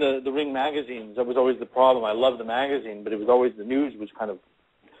 Even the Ring magazines, that was always the problem. I loved the magazine, but it was always the news was kind of,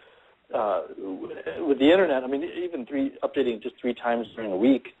 with the Internet, I mean, even updating just 3 times during a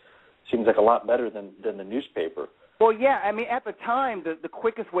week seems like a lot better than the newspaper. Well, yeah, I mean, at the time, the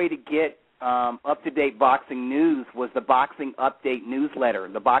quickest way to get up-to-date boxing news was the Boxing Update newsletter,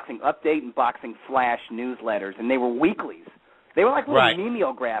 the Boxing Update and Boxing Flash newsletters, and they were weeklies. They were like a little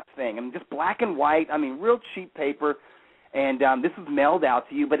mimeograph thing, I mean, just black and white, I mean, real cheap paper, and this was mailed out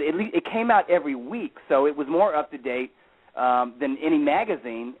to you, but it came out every week, so it was more up-to-date than any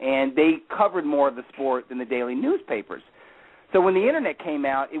magazine, and they covered more of the sport than the daily newspapers. So when the Internet came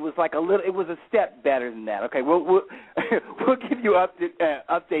out, it was like it was a step better than that. Okay, we'll give you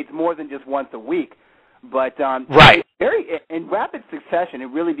updates more than just once a week, but very in rapid succession. It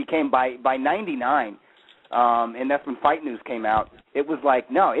really became by '99, and that's when Fight News came out. It was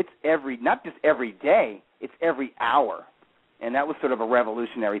like, no, it's not just every day, it's every hour, and that was sort of a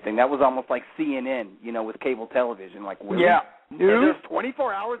revolutionary thing. That was almost like CNN, you know, with cable television. Like, really? Yeah. News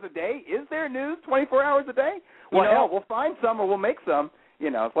 24 hours a day? Is there news 24 hours a day? Well, hell, we'll find some or we'll make some.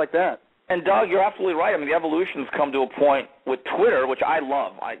 You know, it's like that. And, Doug, you're absolutely right. I mean, the evolution's come to a point with Twitter, which I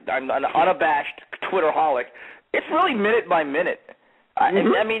love. I'm an unabashed Twitterholic. It's really minute by minute. I mean,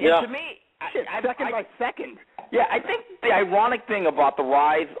 to me, second by second. Yeah, I think the ironic thing about the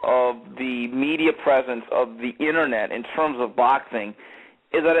rise of the media presence of the Internet in terms of boxing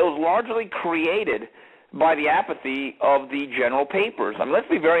is that it was largely created by the apathy of the general papers. I mean, let's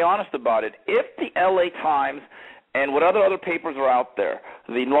be very honest about it. If the L.A. Times and what other papers are out there,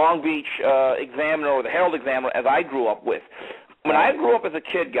 the Long Beach Examiner or the Herald Examiner, as I grew up with, when I grew up as a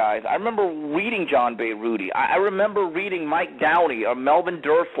kid, guys, I remember reading John Beirudi. I remember reading Mike Downey or Melvin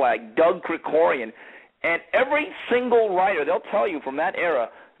Durflag, Doug Krikorian, And every single writer, they'll tell you from that era,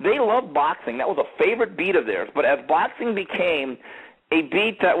 they loved boxing. That was a favorite beat of theirs. But as boxing became a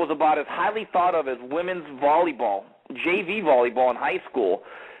beat that was about as highly thought of as women's volleyball, JV volleyball in high school,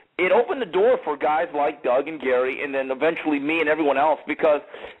 it opened the door for guys like Doug and Gary and then eventually me and everyone else, because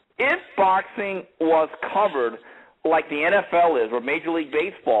if boxing was covered like the NFL is or Major League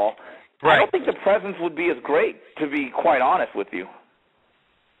Baseball, I don't think the presence would be as great, to be quite honest with you.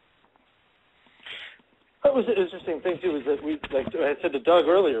 That was an interesting thing too. Was that like I said to Doug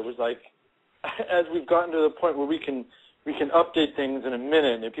earlier, was like as we've gotten to the point where we can update things in a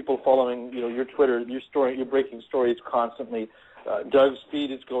minute, and people following your Twitter, your story, your breaking stories constantly. Doug's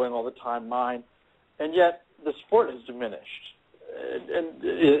feed is going all the time, mine, and yet the sport has diminished. And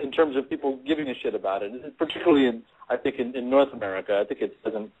in terms of people giving a shit about it, particularly in North America, I think it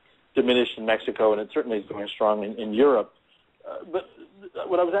doesn't diminish in Mexico, and it certainly is going strong in Europe. But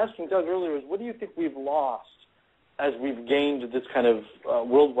what I was asking Doug earlier is, what do you think we've lost as we've gained this kind of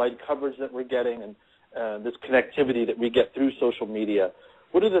worldwide coverage that we're getting and this connectivity that we get through social media?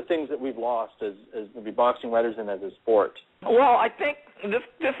 What are the things that we've lost as maybe boxing writers and as a sport? Well, I think this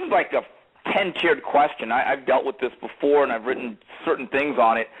is like a 10-tiered question. I've dealt with this before, and I've written certain things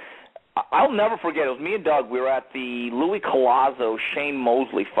on it. I'll never forget, it was me and Doug. We were at the Louis Collazo-Shane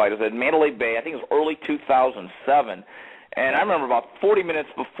Mosley fight. It was at Mandalay Bay. I think it was early 2007. And I remember about 40 minutes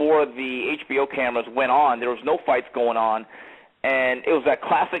before the HBO cameras went on, there was no fights going on. And it was that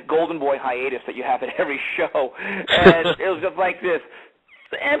classic Golden Boy hiatus that you have at every show. And it was just like this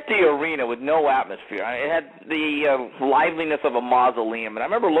empty arena with no atmosphere. It had the liveliness of a mausoleum. And I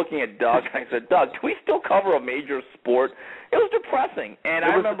remember looking at Doug, and I said, Doug, do we still cover a major sport? It was depressing. And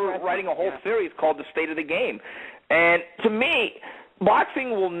I remember writing a whole series called The State of the Game. And to me,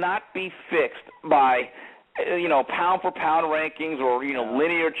 boxing will not be fixed by pound-for-pound rankings or,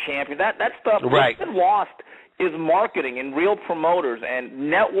 linear champion. That stuff that's been lost is marketing and real promoters and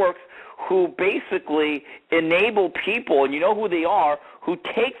networks who basically enable people, and you know who they are, who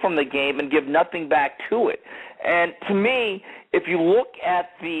take from the game and give nothing back to it. And to me, if you look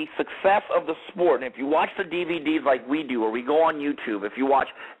at the success of the sport, and if you watch the DVDs like we do, or we go on YouTube, if you watch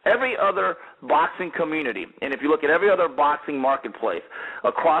every other boxing community, and if you look at every other boxing marketplace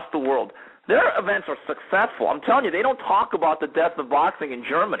across the world, their events are successful. I'm telling you, they don't talk about the death of boxing in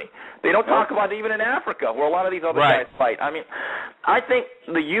Germany. They don't talk about it even in Africa, where a lot of these other guys fight. I mean, I think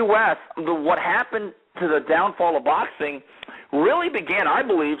the U.S., what happened to the downfall of boxing really began, I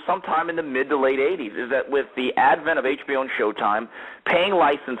believe, sometime in the mid to late 80s, is that with the advent of HBO and Showtime, paying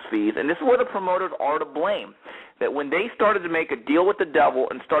license fees, and this is where the promoters are to blame, that when they started to make a deal with the devil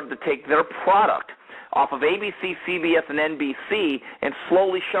and started to take their product off of ABC, CBS, and NBC and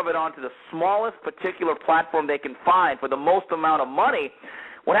slowly shove it onto the smallest particular platform they can find for the most amount of money,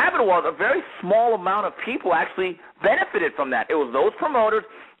 what happened was a very small amount of people actually benefited from that. It was those promoters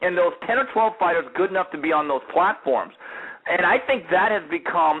and those 10 or 12 fighters good enough to be on those platforms. And I think that has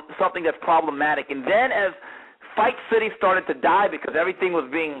become something that's problematic. And then as Fight City started to die because everything was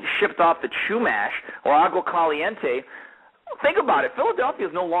being shipped off to Chumash or Agua Caliente, think about it. Philadelphia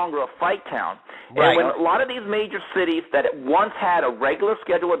is no longer a fight town. And when a lot of these major cities that once had a regular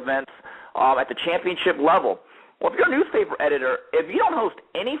schedule of events at the championship level, well, if you're a newspaper editor, if you don't host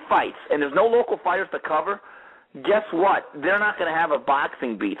any fights and there's no local fighters to cover, guess what? They're not going to have a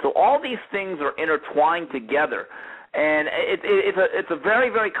boxing beat. So all these things are intertwined together. And it's a very,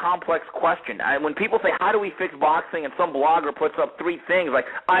 very complex question. When people say, how do we fix boxing, and some blogger puts up three things like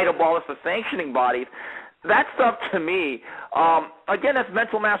I'd abolish the sanctioning bodies, that stuff to me, again, that's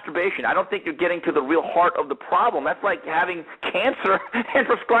mental masturbation. I don't think you're getting to the real heart of the problem. That's like having cancer and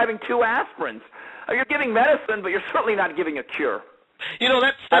prescribing 2 aspirins. You're giving medicine, but you're certainly not giving a cure.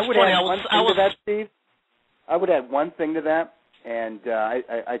 That's funny. To that, Steve. I would add one thing to that, and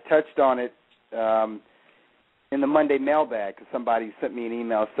I touched on it in the Monday mailbag because somebody sent me an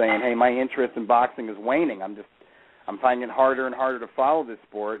email saying, hey, my interest in boxing is waning. I'm finding it harder and harder to follow this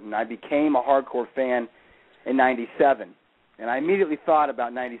sport, and I became a hardcore fan in 97. And I immediately thought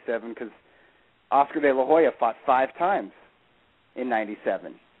about 97 because Oscar de la Hoya fought 5 times in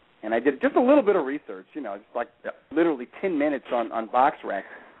 97. And I did just a little bit of research, just like literally 10 minutes on BoxRec.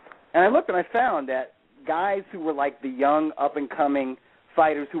 And I looked and I found that guys who were like the young, up-and-coming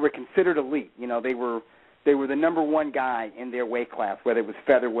fighters who were considered elite, they were the number one guy in their weight class, whether it was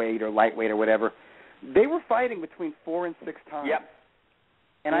featherweight or lightweight or whatever, they were fighting between 4 and 6 times. Yep.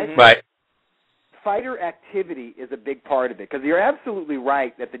 And I think fighter activity is a big part of it, because you're absolutely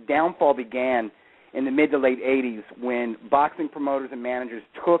right that the downfall began in the mid to late 80s when boxing promoters and managers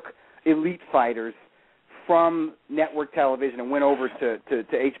took elite fighters from network television and went over to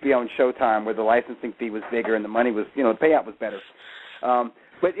HBO and Showtime, where the licensing fee was bigger and the money was, the payout was better.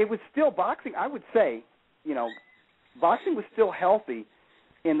 But it was still boxing. I would say, boxing was still healthy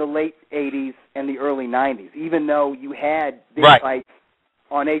in the late 80s and the early 90s, even though you had big fights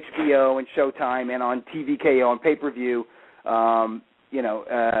on HBO and Showtime and on TVKO and pay-per-view.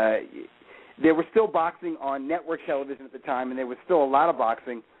 There was still boxing on network television at the time, and there was still a lot of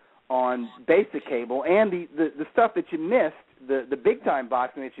boxing on basic cable. And the stuff that you missed, the big-time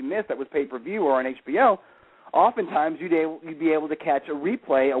boxing that you missed that was pay-per-view or on HBO, oftentimes you'd be able to catch a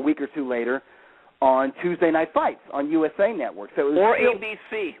replay a week or two later on Tuesday Night Fights on USA Network. So it was or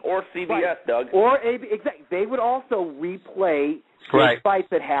ABC or CBS, Doug. Or exactly. They would also replay big fights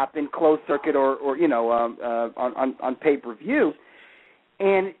that happened closed circuit or on pay-per-view.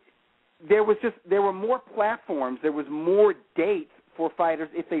 And there were more platforms, there was more dates for fighters.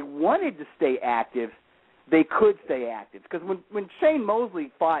 If they wanted to stay active, they could stay active. Because when Shane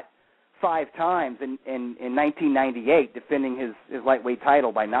Mosley fought 5 times in 1998, defending his lightweight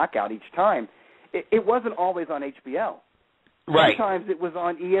title by knockout each time, it wasn't always on HBO. Right. Sometimes it was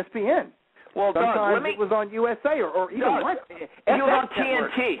on ESPN. Well, sometimes it was on USA or even he was on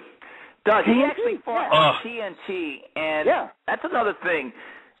TNT. Doug, he actually fought on TNT, and that's another thing.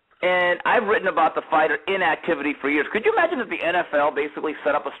 And I've written about the fighter inactivity for years. Could you imagine if the NFL basically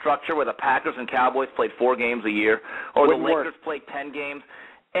set up a structure where the Packers and Cowboys played 4 games a year, or the Lakers played 10 games?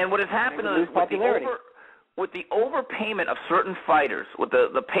 And what has happened is with the overpayment of certain fighters, with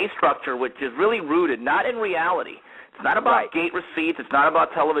the pay structure, which is really rooted not in reality. It's not about gate receipts. It's not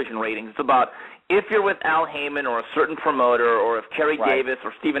about television ratings. It's about if you're with Al Heyman or a certain promoter, or if Kerry Davis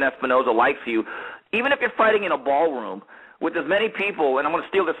or Steven Espinoza likes you, even if you're fighting in a ballroom with as many people, and I'm going to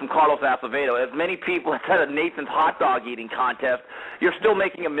steal this from Carlos Acevedo, as many people as at a Nathan's hot dog eating contest, you're still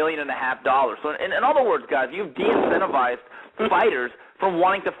making $1.5 million. So in other words, guys, you've de-incentivized fighters from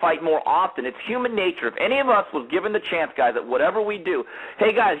wanting to fight more often. It's human nature. If any of us was given the chance, guys, that whatever we do,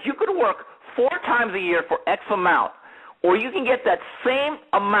 hey, guys, you could work 4 times a year for X amount, or you can get that same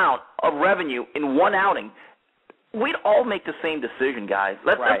amount of revenue in one outing, we'd all make the same decision, guys.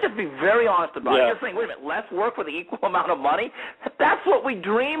 Let's just be very honest about it. You're saying, wait a minute, less work for the equal amount of money? That's what we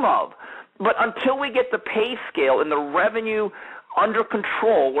dream of. But until we get the pay scale and the revenue under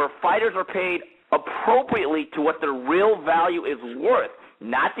control, where fighters are paid appropriately to what their real value is worth,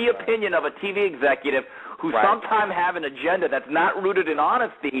 not the opinion of a TV executive who sometimes have an agenda that's not rooted in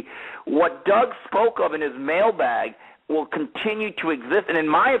honesty, what Doug spoke of in his mailbag will continue to exist, and in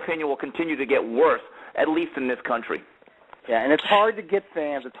my opinion will continue to get worse, at least in this country. Yeah, and it's hard to get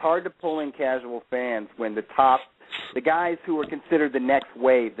fans. It's hard to pull in casual fans when the guys who are considered the next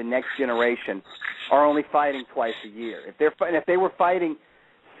wave, the next generation, are only fighting twice a year. If they were fighting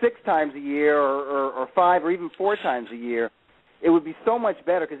 6 times a year or 5 or even 4 times a year, it would be so much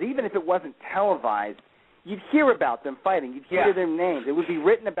better, because even if it wasn't televised, you'd hear about them fighting. You'd hear their names. It would be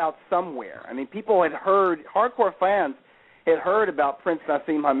written about somewhere. I mean, people had heard, hardcore fans had heard about Prince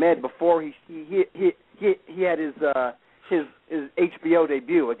Nassim Hamed before he had his HBO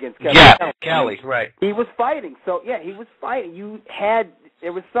debut against Kelly. Right. He was fighting. So he was fighting.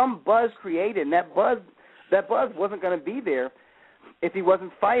 There was some buzz created, and that buzz wasn't going to be there if he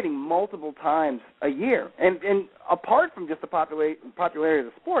wasn't fighting multiple times a year. And apart from just the popularity of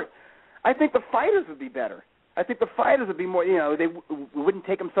the sport, I think the fighters would be better. I think the fighters would be more, they wouldn't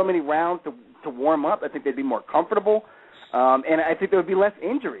take them so many rounds to warm up. I think they'd be more comfortable. And I think there would be less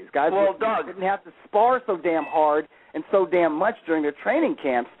injuries. Guys wouldn't have to spar so damn hard and so damn much during their training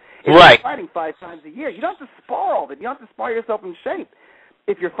camps if you're fighting 5 times a year. You don't have to spar all of it. You don't have to spar yourself in shape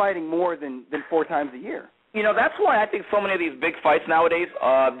if you're fighting more than 4 times a year. That's why I think so many of these big fights nowadays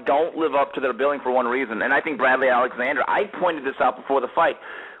don't live up to their billing for one reason. And I think Bradley Alexander, I pointed this out before the fight.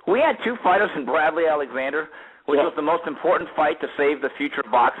 We had 2 fighters in Bradley Alexander, which was the most important fight to save the future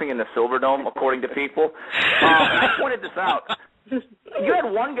of boxing in the Silverdome, according to people. I pointed this out. You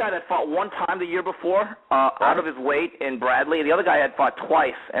had one guy that fought 1 time the year before out of his weight in Bradley. The other guy had fought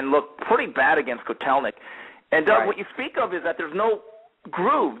twice and looked pretty bad against Kotelnik. And, Doug, what you speak of is that there's no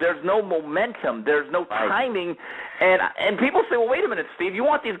groove, there's no momentum, there's no timing, and people say, well, wait a minute, Steve, you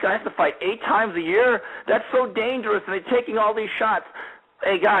want these guys to fight 8 times a year? That's so dangerous, and they're taking all these shots.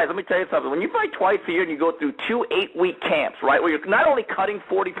 Hey, guys, let me tell you something. When you fight twice a year and you go through 2 8-week camps, right, where you're not only cutting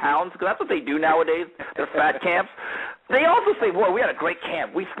 40 pounds, because that's what they do nowadays, they're fat camps, they also say, boy, we had a great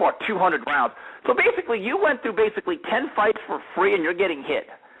camp. We fought 200 rounds. So basically, you went through 10 fights for free and you're getting hit.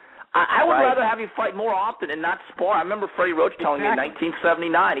 I would rather have you fight more often and not spar. I remember Freddie Roach telling me in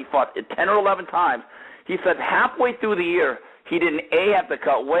 1979 he fought 10 or 11 times. He said halfway through the year he didn't A, have to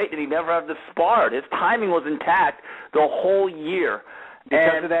cut weight, and he never have to spar. His timing was intact the whole year.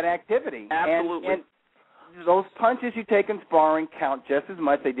 Because of that activity. Absolutely. And those punches you take in sparring count just as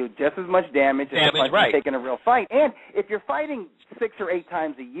much. They do just as much damage as the punches you take in a real fight. And if you're fighting 6 or 8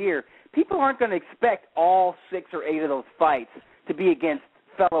 times a year, people aren't going to expect all 6 or 8 of those fights to be against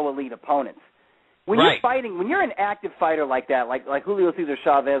fellow elite opponents. When you're fighting, when you're an active fighter like that, like Julio Cesar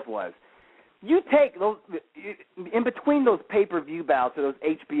Chavez was, you take those in between those pay-per-view bouts or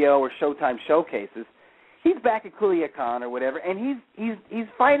those HBO or Showtime showcases. He's back at Culiacan or whatever, and he's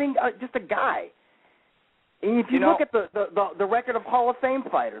fighting just a guy. And if you look at the record of Hall of Fame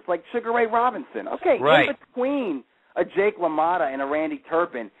fighters like Sugar Ray Robinson, in between a Jake LaMotta and a Randy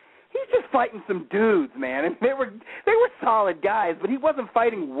Turpin, he's just fighting some dudes, man. And they were solid guys, but he wasn't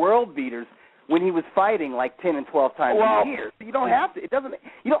fighting world beaters when he was fighting like 10 and 12 times a year. So you don't have to. You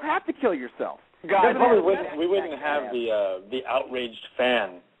don't have to kill yourself. Guys, we wouldn't have the outraged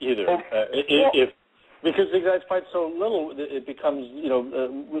fan either because the guys fight so little, it becomes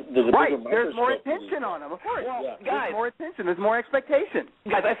there's a bigger There's more attention on them, of course. Guys, there's more attention. There's more expectation.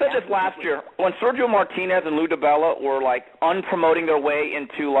 Guys, I said this last year when Sergio Martinez and Lou DiBella were like unpromoting their way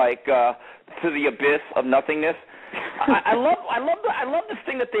into like to the abyss of nothingness. I love this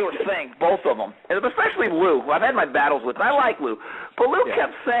thing that they were saying, both of them, and especially Lou, who I've had my battles with. And I like Lou, but Lou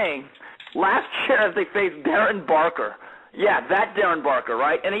kept saying last year as they faced Darren Barker, that Darren Barker,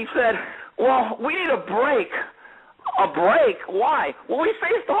 right? And he said, well, we need a break. A break? Why? Well, we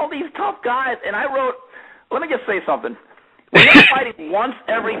faced all these tough guys, and I wrote, let me just say something. When you're fighting once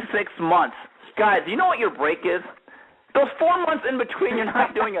every 6 months, guys, you know what your break is? Those 4 months in between, you're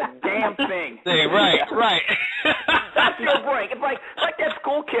not doing a damn thing. Right. That's your break. It's like that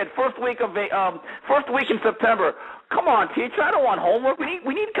school kid first week in September. Come on, teacher, I don't want homework.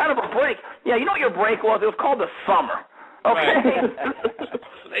 We need kind of a break. Yeah, you know what your break was? It was called the summer. Okay.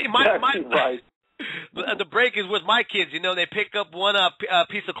 The break is with my kids. They pick up one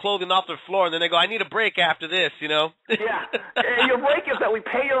piece of clothing off the floor, and then they go, I need a break after this, Yeah. And your break is that we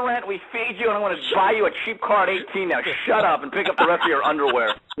pay your rent, we feed you, and I'm going to buy you a cheap car at 18 now. Shut up and pick up the rest of your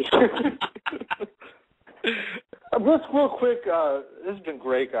underwear. Real quick, this has been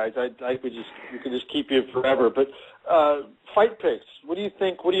great, guys. We could just keep you forever. But fight picks, what do you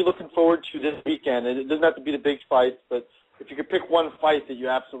think? What are you looking forward to this weekend? And it doesn't have to be the big fights, but if you could pick one fight that you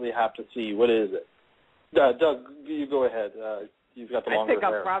absolutely have to see, what is it? Doug, you go ahead. You've got the longer hair. I think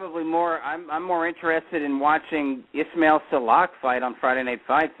I'm probably I'm more interested in watching Ismail Salak fight on Friday Night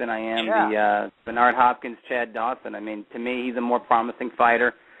Fights than I am the Bernard Hopkins, Chad Dawson. I mean, to me, he's a more promising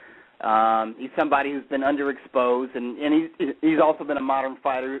fighter. He's somebody who's been underexposed, and he's also been a modern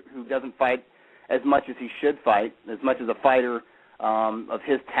fighter who doesn't fight as much as he should fight, as much as a fighter of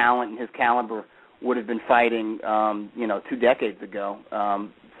his talent and his caliber would have been fighting, 2 decades ago.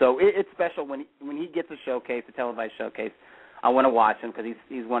 So it's special when he gets a showcase, a televised showcase. I want to watch him because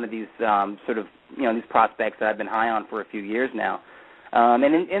he's one of these these prospects that I've been high on for a few years now. And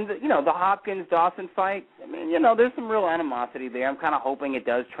in the Hopkins Dawson fight, I mean, there's some real animosity there. I'm kind of hoping it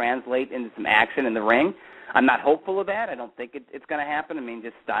does translate into some action in the ring. I'm not hopeful of that. I don't think it's going to happen. I mean,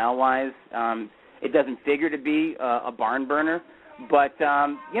 just style-wise, it doesn't figure to be a barn burner. But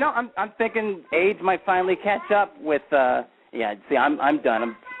I'm thinking age might finally catch up with. See, I'm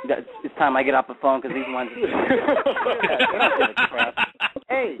done. It's time I get off the phone because these ones.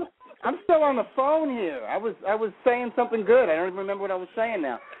 Hey, I'm still on the phone here. I was saying something good. I don't even remember what I was saying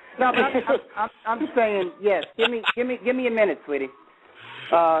now. No, but I'm saying yes. Give me a minute, sweetie.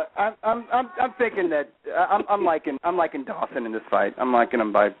 I'm thinking that I'm liking Dawson in this fight. I'm liking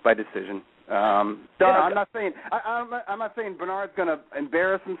him by decision. I'm not saying Bernard's going to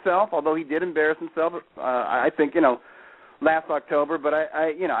embarrass himself, although he did embarrass himself. I think last October, but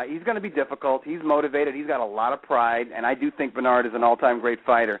he's going to be difficult. He's motivated. He's got a lot of pride, and I do think Bernard is an all-time great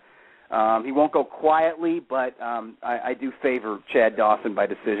fighter. He won't go quietly, but I do favor Chad Dawson by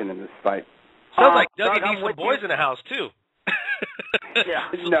decision in this fight. Sounds like Doug needs some boys in the house too.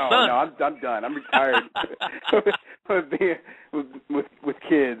 No, I'm done. I'm retired with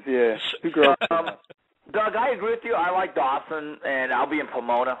kids. Yeah, 2 girls. Doug, I agree with you. I like Dawson, and I'll be in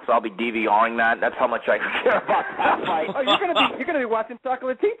Pomona, so I'll be DVRing that. That's how much I care about that fight. Oh, you're gonna be watching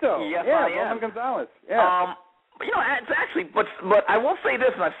Chocolatito. Yes, I am. Roman Gonzalez. Yeah. It's actually, but I will say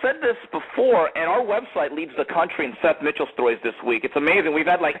this, and I've said this before, and our website leads the country in Seth Mitchell stories this week. It's amazing. We've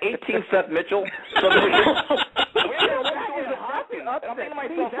had like 18 Seth Mitchell submissions. I'm thinking to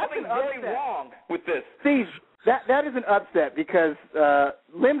myself, something's very wrong with this. Steve, That is an upset because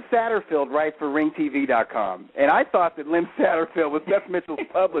Lim Satterfield writes for RINGTV.com, and I thought that Lim Satterfield was Seth Mitchell's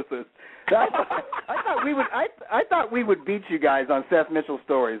publicist. I thought we would beat you guys on Seth Mitchell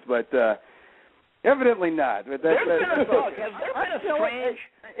stories, but evidently not. But There's been a strange.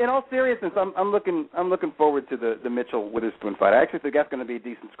 In all seriousness, I'm looking forward to the Mitchell Witherspoon fight. I actually think that's going to be a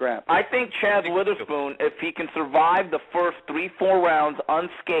decent scrap. I think Chaz Witherspoon, if he can survive the first 3-4 rounds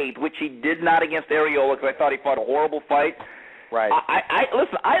unscathed, which he did not against Iole, because I thought he fought a horrible fight. Right.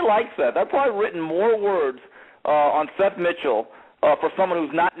 Listen, I like Seth. I've probably written more words on Seth Mitchell for someone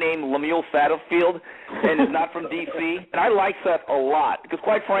who's not named Lemuel Satterfield and is not from D.C. And I like Seth a lot because,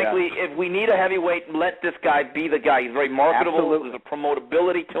 quite frankly, if we need a heavyweight, let this guy be the guy. He's very marketable. Absolutely. There's a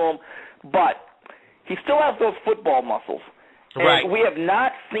promotability to him. But he still has those football muscles. And Right. we have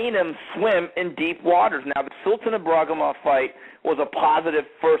not seen him swim in deep waters. Now, the Sultan Ibragimov fight was a positive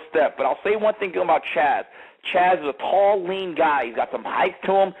first step. But I'll say one thing about Chaz. Chaz is a tall, lean guy. He's got some height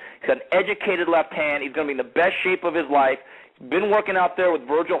to him. He's got an educated left hand. He's going to be in the best shape of his life. Been working out there with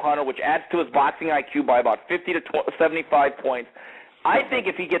Virgil Hunter, which adds to his boxing IQ by about 50 to 75 points. I think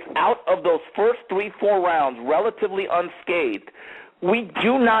if he gets out of those first 3-4 rounds relatively unscathed, we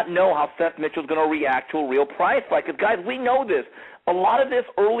do not know how Seth Mitchell's going to react to a real prize fight. Because, guys, we know this. A lot of this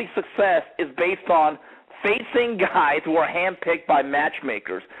early success is based on facing guys who are handpicked by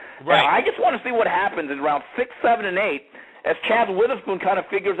matchmakers. Right. And I just want to see what happens in round 6, 7, and 8. As Chaz Witherspoon kind of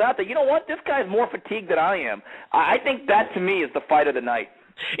figures out that, you know what, this guy's more fatigued than I am. I think that, to me, is the fight of the night.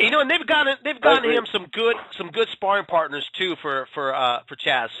 You know, and they've gotten him some good sparring partners too for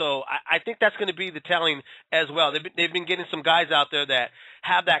Chaz. So I think that's going to be the telling as well. They've been getting some guys out there that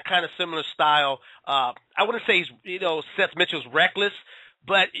have that kind of similar style. I wouldn't say Seth Mitchell's reckless,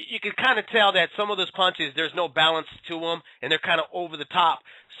 but you can kind of tell that some of those punches there's no balance to them, and they're kind of over the top.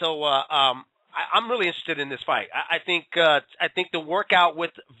 So I'm really interested in this fight. I think the workout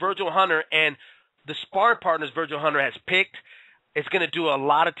with Virgil Hunter and the sparring partners Virgil Hunter has picked is going to do a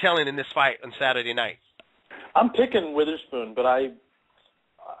lot of telling in this fight on Saturday night. I'm picking Witherspoon, but I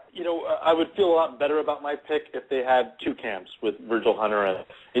would feel a lot better about my pick if they had two camps with Virgil Hunter, and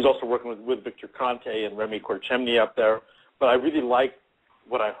he's also working with Victor Conte and Remy Korchemny up there. But I really like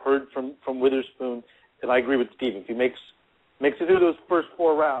what I heard from Witherspoon, and I agree with Steve. If he makes it through those first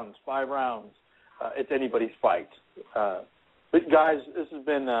 4 rounds, 5 rounds, it's anybody's fight. But guys, this has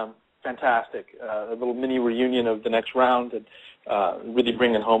been fantastic. A little mini reunion of the next round, and really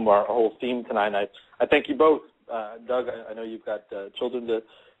bringing home our whole theme tonight. I thank you both. Doug, I know you've got children to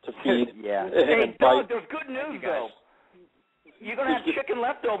feed. Yeah. Hey, Doug, there's good news, though. You're going to have chicken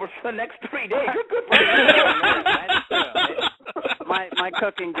leftovers for the next 3 days. You're good for My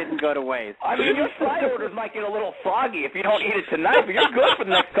cooking didn't go to waste. I mean, your side orders might get a little soggy if you don't eat it tonight, but you're good for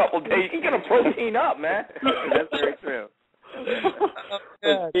the next couple of days. You can get a protein up, man. That's very true.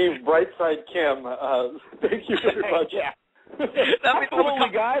 Steve, Brightside Kim, thank you very much. Yeah. Absolutely,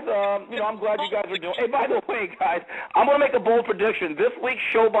 guys. I'm glad you guys are doing. Hey, by the way, guys, I'm going to make a bold prediction. This week's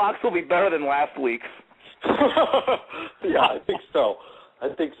Showbox will be better than last week's. Yeah, I think so.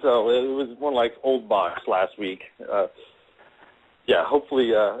 It was more like Old Box last week. Yeah,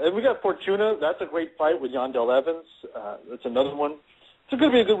 hopefully. And we got Fortuna. That's a great fight with Yandel Evans. That's another one. It's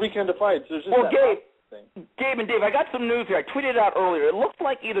going to be a good weekend of fights. There's just Gabe and Dave, I got some news here. I tweeted it out earlier. It looks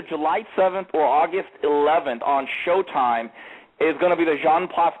like either July 7th or August 11th on Showtime is going to be the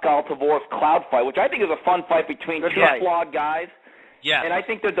Jean-Pascal Tavoris Cloud fight, which I think is a fun fight between two flawed guys. Yeah. And I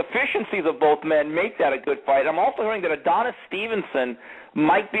think the deficiencies of both men make that a good fight. I'm also hearing that Adonis Stevenson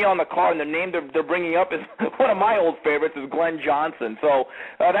might be on the card, and the name they're bringing up is one of my old favorites, is Glenn Johnson. So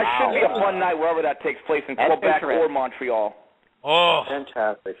that should be a fun night wherever that takes place in Quebec or Montreal. Oh,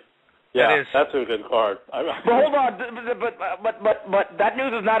 fantastic! Yeah, that's a good card. But hold on, but that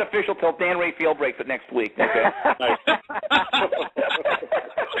news is not official till Dan Ray Field breaks it next week. Okay.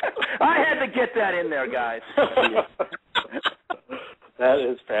 I had to get that in there, guys. That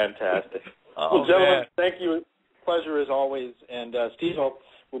is fantastic. Well, gentlemen, thank you. Pleasure as always. And Steve,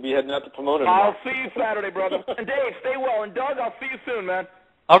 we'll be heading out to Pomona tomorrow. I'll see you Saturday, brother. And Dave, stay well. And Doug, I'll see you soon, man.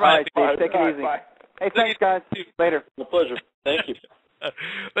 All right. Dave, take it easy. Bye. Hey, thanks, guys. Later. A pleasure. Thank you.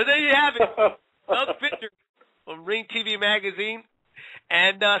 But there you have it. Doug Fischer from Ring TV Magazine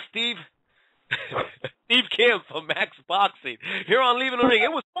and Steve Kim from Max Boxing here on Leaving the Ring.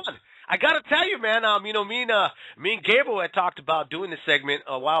 It was fun. I got to tell you, man, me and Gabriel had talked about doing this segment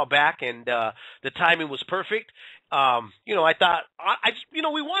a while back, and the timing was perfect. I thought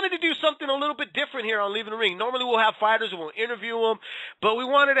we wanted to do something a little bit different here on Leaving the Ring. Normally we'll have fighters and we'll interview them, but we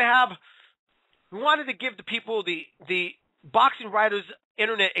wanted to give the people the boxing writers'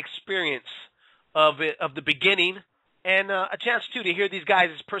 internet experience of the beginning, and a chance too to hear these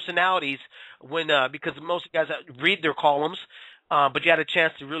guys' personalities when because most guys read their columns, but you had a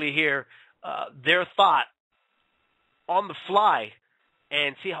chance to really hear their thought on the fly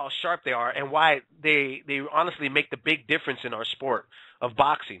and see how sharp they are and why they honestly make the big difference in our sport of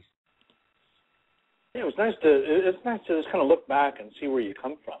boxing. Yeah, it's nice to just kind of look back and see where you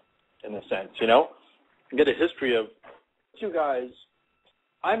come from, in a sense, you know, and get a history of two guys.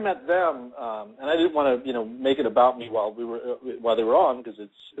 I met them, and I didn't want to, you know, make it about me while they were on, because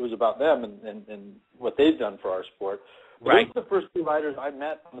it was about them and what they've done for our sport. But Right. those were the first two writers I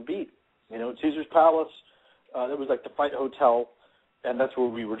met on the beat. You know, at Caesar's Palace. It was like the Fight Hotel, and that's where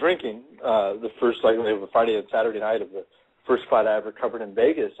we were drinking the first, like, the Friday and Saturday night of the first fight I ever covered in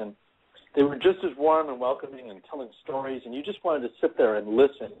Vegas, and they were just as warm and welcoming and telling stories, and you just wanted to sit there and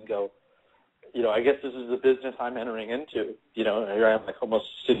listen and go, you know, I guess this is the business I'm entering into. You know, here I am, like, almost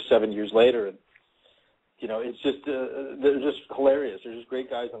 6-7 years later, and, you know, it's just, they're just hilarious. They're just great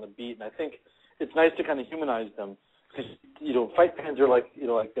guys on the beat, and I think it's nice to kind of humanize them, because, you know, fight fans are like, you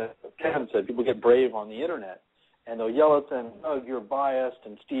know, like Kevin said, people get brave on the internet, and they'll yell at them, oh, you're biased,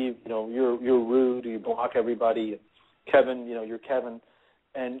 and Steve, you know, you're rude, you block everybody, and Kevin, you know, you're Kevin,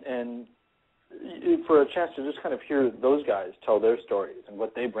 and for a chance to just kind of hear those guys tell their stories and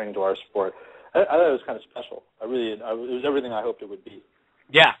what they bring to our sport, I thought it was kind of special. It was everything I hoped it would be.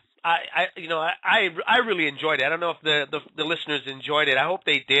 Yeah, I really enjoyed it. I don't know if the listeners enjoyed it. I hope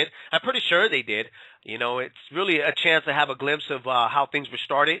they did. I'm pretty sure they did. You know, it's really a chance to have a glimpse of how things were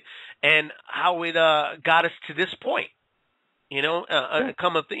started and how it got us to this point. You know,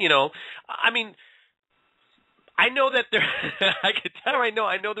 you know, I mean, I know that there. I can tell right now.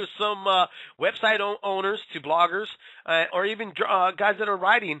 I know there's some website owners to bloggers, or even guys that are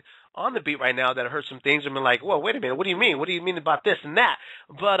writing on the beat right now that have heard some things and been like, "Well, wait a minute. What do you mean? What do you mean about this and that?"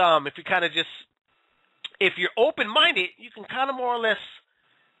 But if you kind of if you're open-minded, you can kind of more or less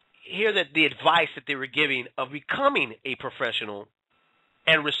hear that the advice that they were giving of becoming a professional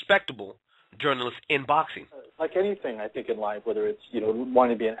and respectable journalist in boxing. Like anything, I think, in life, whether it's, you know,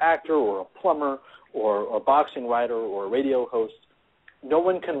 wanting to be an actor or a plumber or a boxing writer or a radio host, no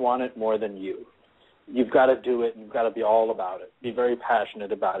one can want it more than you. You've got to do it. You've got to be all about it. Be very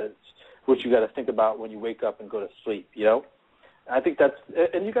passionate about it. It's what you got to think about when you wake up and go to sleep, you know? I think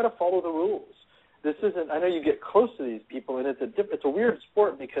and you got to follow the rules. This isn't, I know you get close to these people, and it's a weird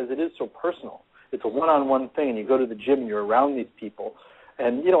sport because it is so personal. It's a one-on-one thing, and you go to the gym and you're around these people.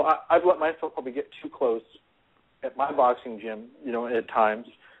 And, you know, I've let myself probably get too close at my boxing gym, you know, at times.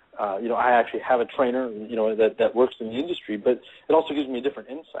 You know, I actually have a trainer, you know, that works in the industry, but it also gives me a different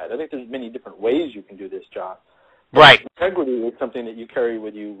insight. I think there's many different ways you can do this job. Right. Integrity is something that you carry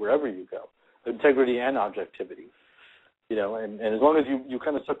with you wherever you go. Integrity and objectivity. You know, and as long as you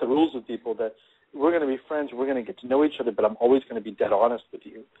kind of set the rules with people that we're going to be friends, we're going to get to know each other, but I'm always going to be dead honest with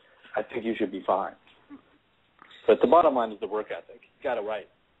you, I think you should be fine. But the bottom line is the work ethic. You got to write.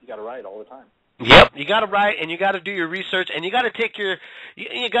 You got to write all the time. Yep, you got to write, and you got to do your research, and you got to take you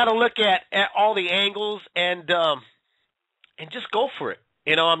got to look at all the angles and just go for it.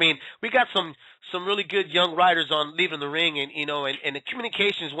 You know, I mean, we got some really good young writers on Leaving the Ring, and you know, and the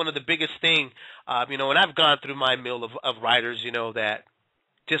communication is one of the biggest thing. You know, and I've gone through my mill of writers, you know, that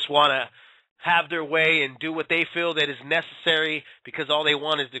just want to have their way and do what they feel that is necessary because all they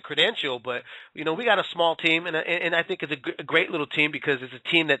want is the credential. But, you know, we got a small team, and I think it's a great little team because it's a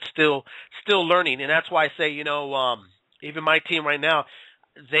team that's still learning. And that's why I say, you know, even my team right now,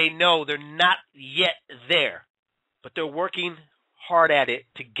 they know they're not yet there, but they're working hard at it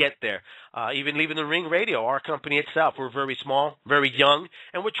to get there. Even Leaving the Ring Radio, our company itself, we're very small, very young,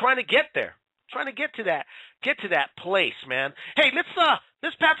 and we're trying to get there. Trying to get to that place, man. Hey, let's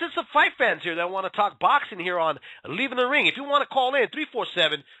pass in some fight fans here that want to talk boxing here on Leaving the Ring. If you want to call in,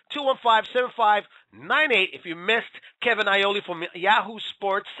 347-215-7598. If you missed Kevin Iole from YAHOO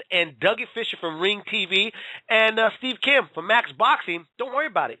Sports and Dougie Fischer from RINGTV and Steve Kim from MAXBOXING, don't worry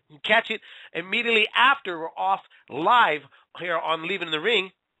about it. You can catch it immediately after we're off live here on Leaving the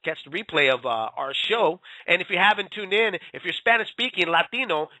Ring. Catch the replay of our show. And if you haven't tuned in, if you're Spanish-speaking,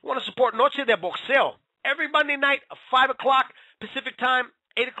 Latino, you want to support Noche de Boxeo every Monday night, 5 o'clock Pacific time,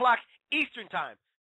 8 o'clock Eastern time.